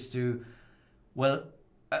change this to, well,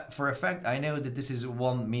 for a fact, I know that this is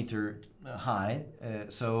 1 meter high.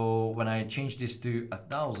 So when I change this to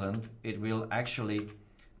 1,000, it will actually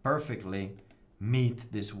perfectly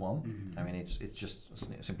meet this one. I mean, it's just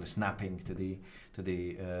simply snapping to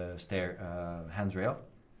the stair handrail.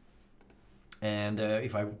 And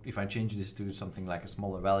if I change this to something like a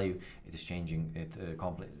smaller value, it is changing it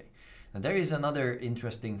completely. Now there is another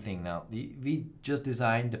interesting thing. Now we just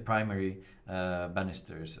designed the primary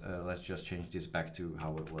banisters. Let's just change this back to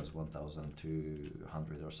how it was,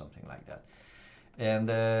 1,200 or something like that. And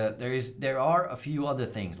there are a few other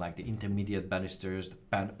things like the intermediate banisters, the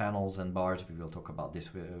panels and bars. We will talk about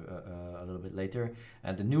this a little bit later.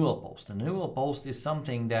 And the newel post. The newel post is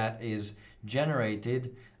something that is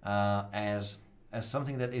generated as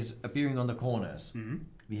something that is appearing on the corners.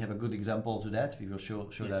 We have a good example to that. We will show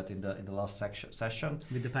that in the last session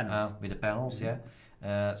with the panels. With the panels,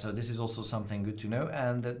 yeah. So this is also something good to know.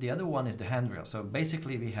 And the other one is the handrail. So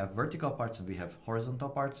basically we have vertical parts and we have horizontal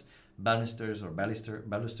parts, banisters or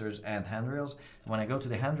balusters and handrails. When I go to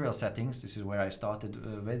the handrail settings, this is where I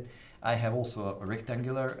started with, I have also a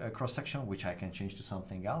rectangular cross-section, which I can change to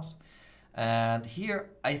something else. And here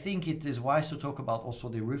I think it is wise to talk about also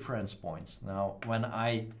the reference points. Now when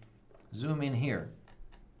I zoom in here,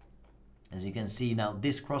 as you can see now,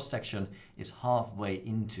 this cross-section is halfway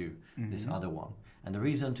into this other one. And the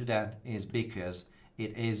reason to that is because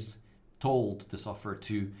it is told the software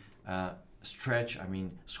to stretch, I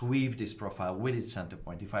mean sweep this profile with its center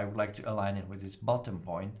point. If I would like to align it with its bottom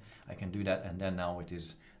point, I can do that, and then now it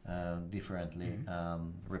is differently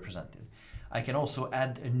represented. I can also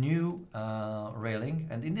add a new railing,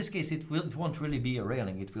 and in this case it won't really be a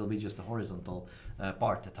railing, it will be just a horizontal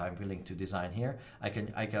part that I'm willing to design here.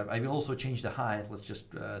 I will also change the height. Let's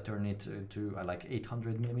just turn it to like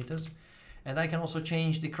 800 millimeters. And I can also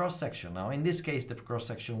change the cross section. Now in this case the cross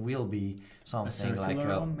section will be something like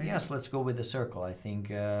yes, let's go with the circle. I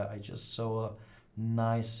think I just saw a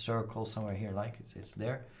nice circle somewhere here, like it's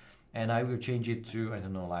there, and I will change it to, I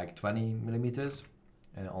don't know, like 20 millimeters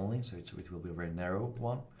only, so it will be a very narrow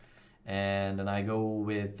one. And then I go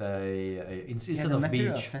with instead of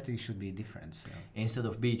material beach setting should be different. So. Instead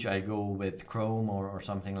of beach I go with chrome or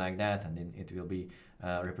something like that, and then it will be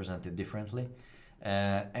represented differently.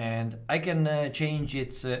 And I can change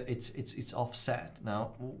its offset.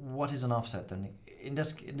 Now, what is an offset? And in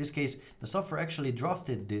this case, the software actually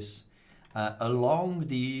drafted this along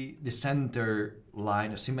the center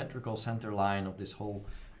line, a symmetrical center line of this whole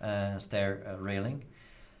stair railing.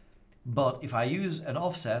 But if I use an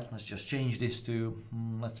offset, let's just change this to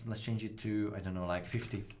let's change it to, I don't know, like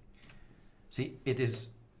 50. See, it is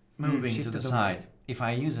moving to the side. If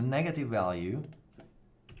I use a negative value,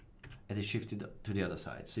 it is shifted to the other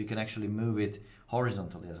side. So you can actually move it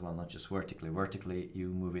horizontally as well, not just vertically. Vertically, you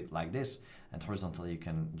move it like this, and horizontally, you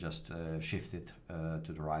can just shift it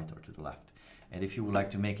to the right or to the left. And if you would like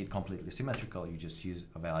to make it completely symmetrical, you just use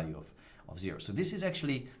a value of 0. So this is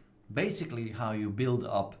actually basically how you build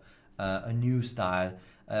up a new style.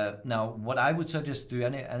 Now, what I would suggest to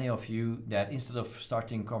any of you, that instead of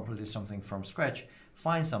starting completely something from scratch,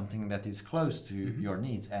 find something that is close to your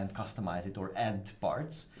needs and customize it or add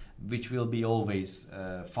parts, which will be always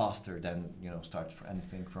faster than start for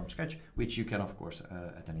anything from scratch, which you can of course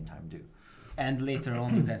at any time do. And later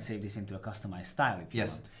on you can save this into a customized style if you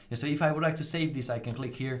want. Yes, so if I would like to save this, I can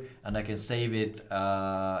click here and I can save it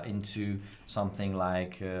into something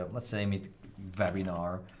like let's name it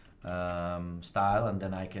webinar style, and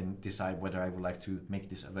then I can decide whether I would like to make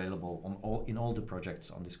this available on in all the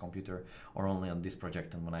projects on this computer or only on this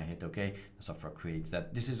project. And when I hit OK, the software creates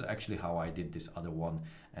that. This is actually how I did this other one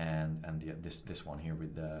and this one here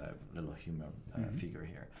with the little human figure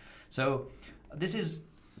here. So this is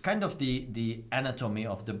kind of the anatomy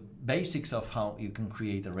of the basics of how you can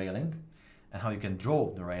create a railing and how you can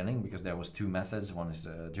draw the railing, because there was two methods. One is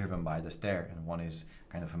driven by the stair and one is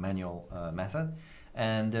kind of a manual method.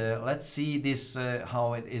 And let's see this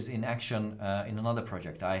how it is in action in another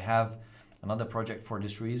project. I have another project for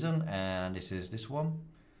this reason, and this is this one,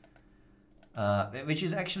 which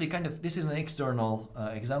is actually kind of, this is an external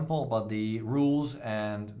example, but the rules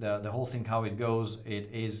and the whole thing, how it goes, it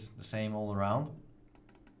is the same all around.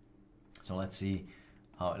 So let's see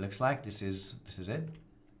how it looks like. This is it.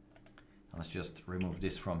 Let's just remove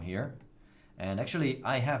this from here. And actually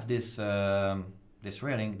I have this this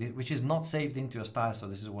railing, which is not saved into a style, so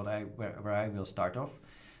this is what where I will start off.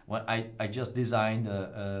 Well, I just designed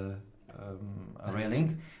a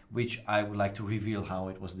railing, which I would like to reveal how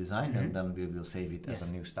it was designed, and then we will save it as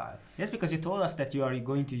a new style. Yes, because you told us that you are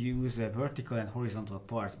going to use vertical and horizontal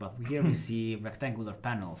parts, but here we see rectangular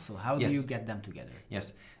panels. So how do you get them together?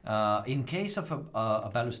 Yes, in case of a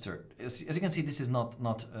baluster, as you can see, this is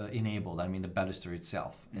not enabled. I mean, the baluster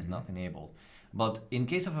itself is not enabled. But in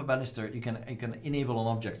case of a baluster, you can enable an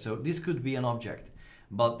object. So this could be an object,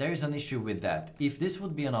 but there is an issue with that. If this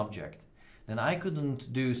would be an object, then I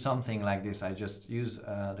couldn't do something like this. I just use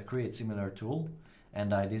the create similar tool,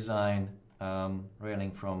 and I design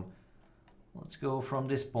railing from, let's go from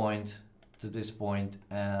this point to this point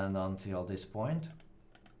and until this point.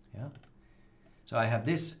 Yeah. So I have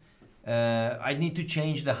this. I need to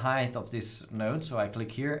change the height of this node, so I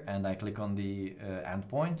click here and I click on the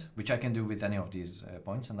endpoint, which I can do with any of these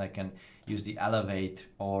points, and I can use the elevate,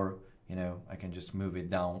 or I can just move it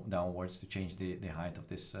downwards to change the height of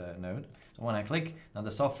this node. So when I click, now the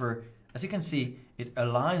software, as you can see, it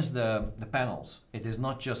aligns the panels. It is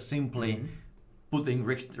not just simply putting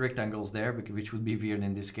rectangles there, which would be weird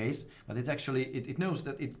in this case, but it's actually, it knows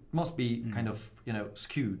that it must be kind of,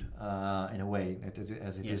 skewed in a way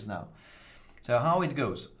as it is now. So how it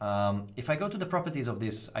goes, if I go to the properties of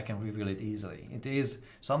this, I can reveal it easily. It is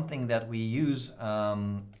something that we use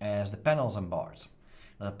as the panels and bars.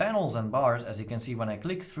 Now, the panels and bars, as you can see, when I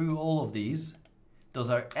click through all of these, those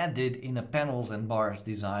are added in a panels and bars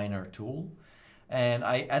designer tool. And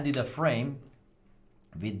I added a frame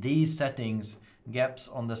with these settings, gaps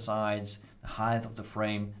on the sides, the height of the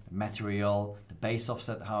frame, the material, the base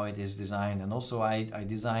offset, how it is designed, and also I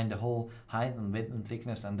designed the whole height and width and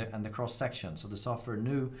thickness and the cross section, so the software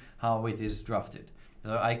knew how it is drafted.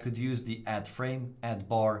 So I could use the add frame, add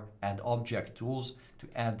bar, add object tools to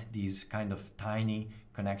add these kind of tiny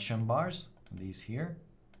connection bars, these here.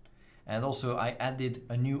 And also I added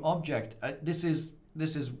a new object. This is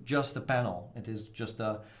just a panel. It is just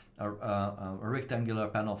a a rectangular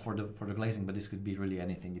panel for the glazing, but this could be really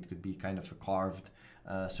anything. It could be kind of a carved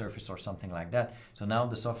surface or something like that. So now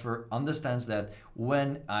the software understands that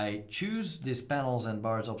when I choose these panels and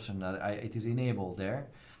bars option, that it is enabled there.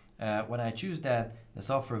 When I choose that, the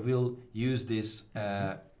software will use this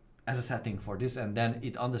as a setting for this, and then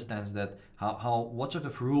it understands that what sort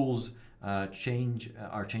of rules are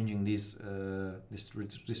changing this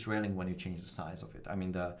railing when you change the size of it. I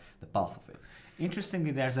mean the path of it.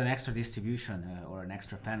 Interestingly, there's an extra distribution or an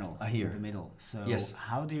extra panel here in the middle. So yes.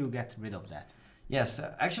 How do you get rid of that? Yes,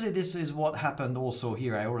 actually this is what happened also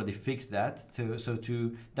here. I already fixed that. So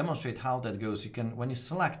to demonstrate how that goes, you can, when you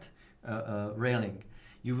select a railing,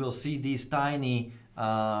 you will see these tiny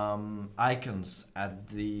icons at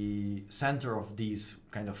the center of these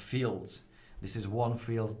kind of fields. This is one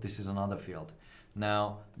field, this is another field.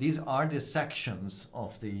 Now, these are the sections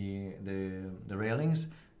of the railings.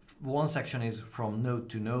 One section is from node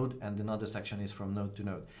to node, and another section is from node to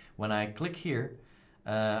node. When I click here,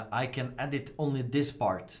 I can edit only this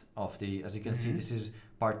part of the, as you can see, this is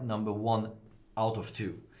part number 1 out of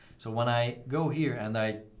 2. So when I go here and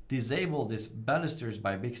I disable this balusters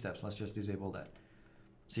by big steps, let's just disable that.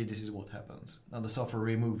 See, this is what happens. Now the software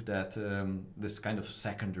removed that this kind of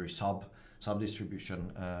secondary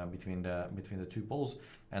sub-distribution between the two poles,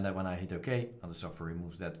 and then when I hit OK, the software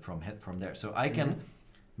removes that from there. So I can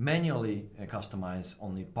manually customize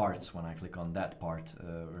only parts when I click on that part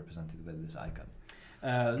represented by this icon.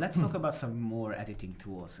 Let's talk about some more editing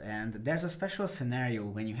tools. And there's a special scenario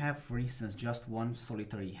when you have, for instance, just one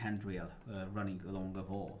solitary handrail running along a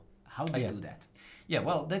wall. How do you do that? Yeah,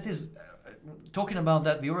 well, that is, talking about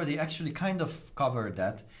that, we already actually kind of covered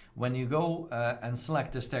that. When you go and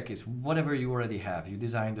select the staircase, whatever you already have, you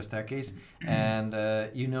design the staircase, and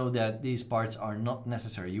you know that these parts are not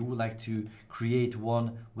necessary. You would like to create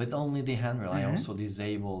one with only the handrail. I also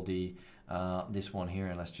disable the this one here,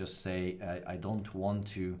 and let's just say I don't want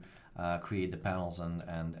to create the panels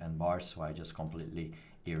and bars, so I just completely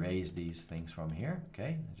erase these things from here.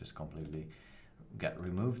 Okay, I just completely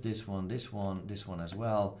remove this one as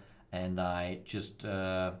well, and I just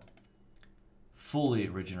fully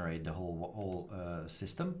regenerate the whole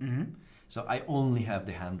system. So I only have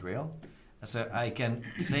the handrail, so I can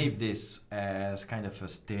save this as kind of a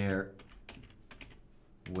stair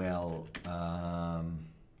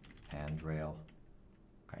handrail,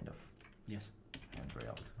 kind of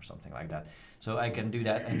handrail or something like that. So I can do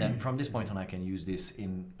that, and then from this point on I can use this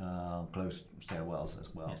in closed stairwells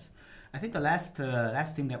as well. Yes. I think the last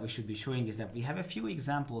thing that we should be showing is that we have a few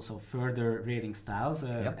examples of further railing styles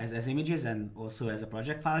as images and also as a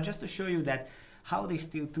project file, just to show you that how these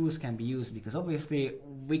tools can be used, because obviously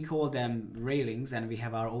we call them railings and we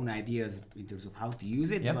have our own ideas in terms of how to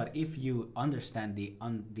use it, but if you understand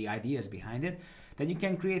the ideas behind it, then you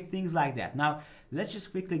can create things like that. Now, let's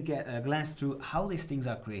just quickly glance through how these things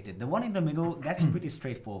are created. The one in the middle, that's pretty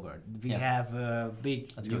straightforward. We have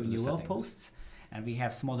big newel posts, and we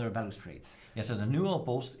have smaller balustrades. Yeah, so the newel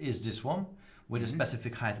post is this one with a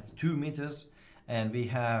specific height of 2 meters, and we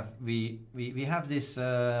have this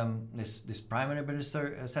this primary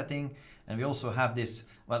baluster setting, and we also have this.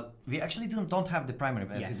 Well, we actually don't have the primary.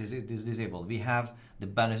 It is disabled. We have the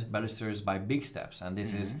balusters by big steps, and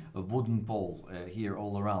this is a wooden pole here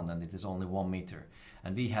all around, and it is only 1 meter.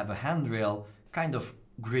 And we have a handrail kind of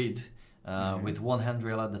grid. With one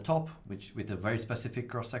handrail at the top, with a very specific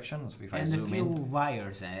cross section. So if I zoom in, and a few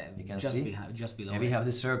wires you can just see just below. And we have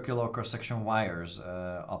the circular cross-section wires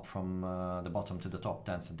up from the bottom to the top,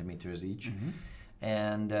 10 centimeters each.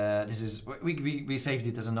 And this is we saved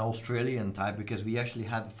it as an Australian type because we actually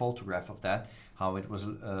had a photograph of that, how it was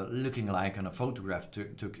looking like on a photograph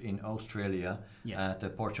took in Australia at the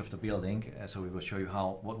porch of the building. So we will show you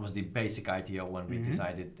what was the basic idea when we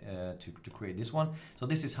decided to create this one. So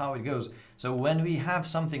this is how it goes. So when we have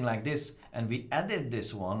something like this and we added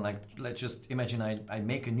this one, like let's just imagine I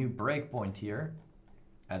make a new breakpoint here,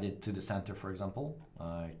 add it to the center, for example,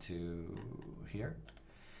 to here.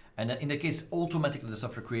 And in the case, automatically the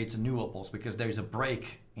software creates a newel post because there is a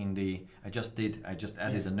break in the. I just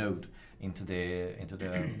added a node into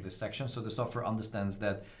this section, so the software understands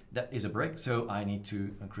that is a break. So I need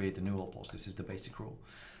to create a newel post. This is the basic rule.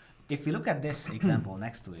 If we look at this example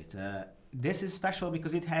next to it, this is special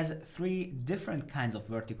because it has 3 different kinds of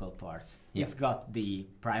vertical parts. It's got the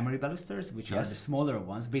primary balusters, which are the smaller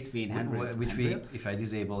ones between handrail to handrail. If I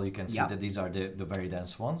disable, you can see that these are the very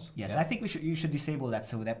dense ones. Yes, I think you should disable that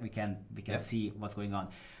so that we can see what's going on.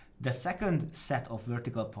 The second set of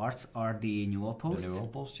vertical parts are the newel posts. The newel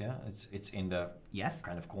post, it's in the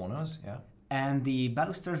kind of corners, And the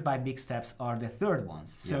balusters by big steps are the third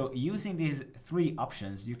ones. So using these three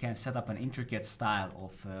options, you can set up an intricate style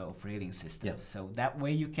of railing systems. So that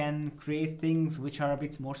way you can create things which are a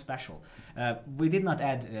bit more special. We did not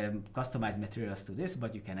add customized materials to this,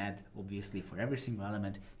 but you can add, obviously, for every single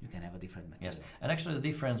element, you can have a different material. Yes, and actually the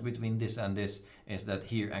difference between this and this is that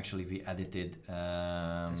here actually we edited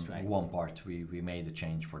one part. We made a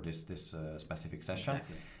change for this specific session.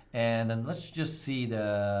 Exactly. And then let's just see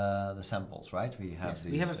the samples, right? We have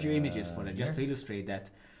we have a few images for that, just to illustrate that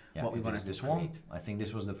what we wanted to create. I think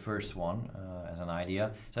this was the first one as an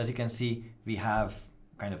idea. So as you can see, we have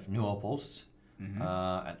kind of newel posts.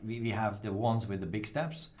 We have the ones with the big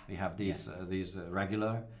steps. We have these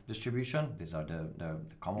regular distribution. These are the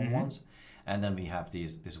common ones, and then we have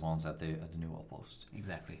these ones at the newel post.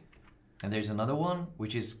 Exactly. And there's another one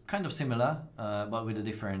which is kind of similar, but with a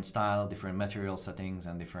different style, different material settings,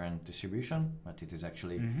 and different distribution. But it is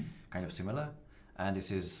actually kind of similar. And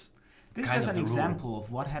this is just an example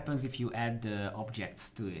of what happens if you add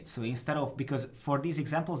objects to it. So instead of, because for these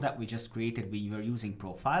examples that we just created, we were using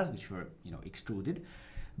profiles, which were extruded.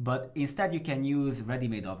 But instead, you can use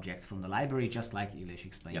ready-made objects from the library, just like Illich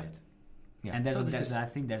explained it. Yeah. And I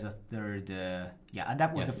think there's a third. And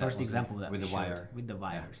that was the first example that with we the showed, wire. with the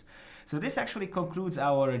wires. So this actually concludes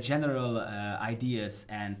our general ideas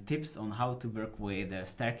and tips on how to work with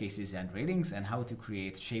staircases and railings and how to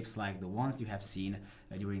create shapes like the ones you have seen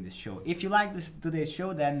during this show. If you like today's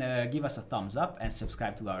show, then give us a thumbs up and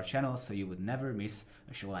subscribe to our channel so you would never miss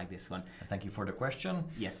a show like this one. Thank you for the question.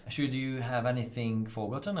 Yes. Should you have anything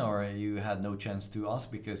forgotten or you had no chance to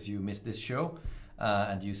ask because you missed this show,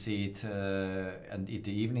 and you see it in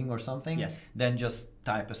the evening or something, then just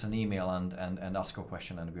type us an email and ask a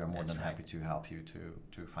question, and we are more than happy to help you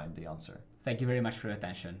to find the answer. Thank you very much for your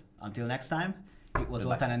attention. Until next time, it was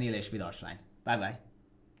Zoltán and Illich with ARCHLine. Bye-bye.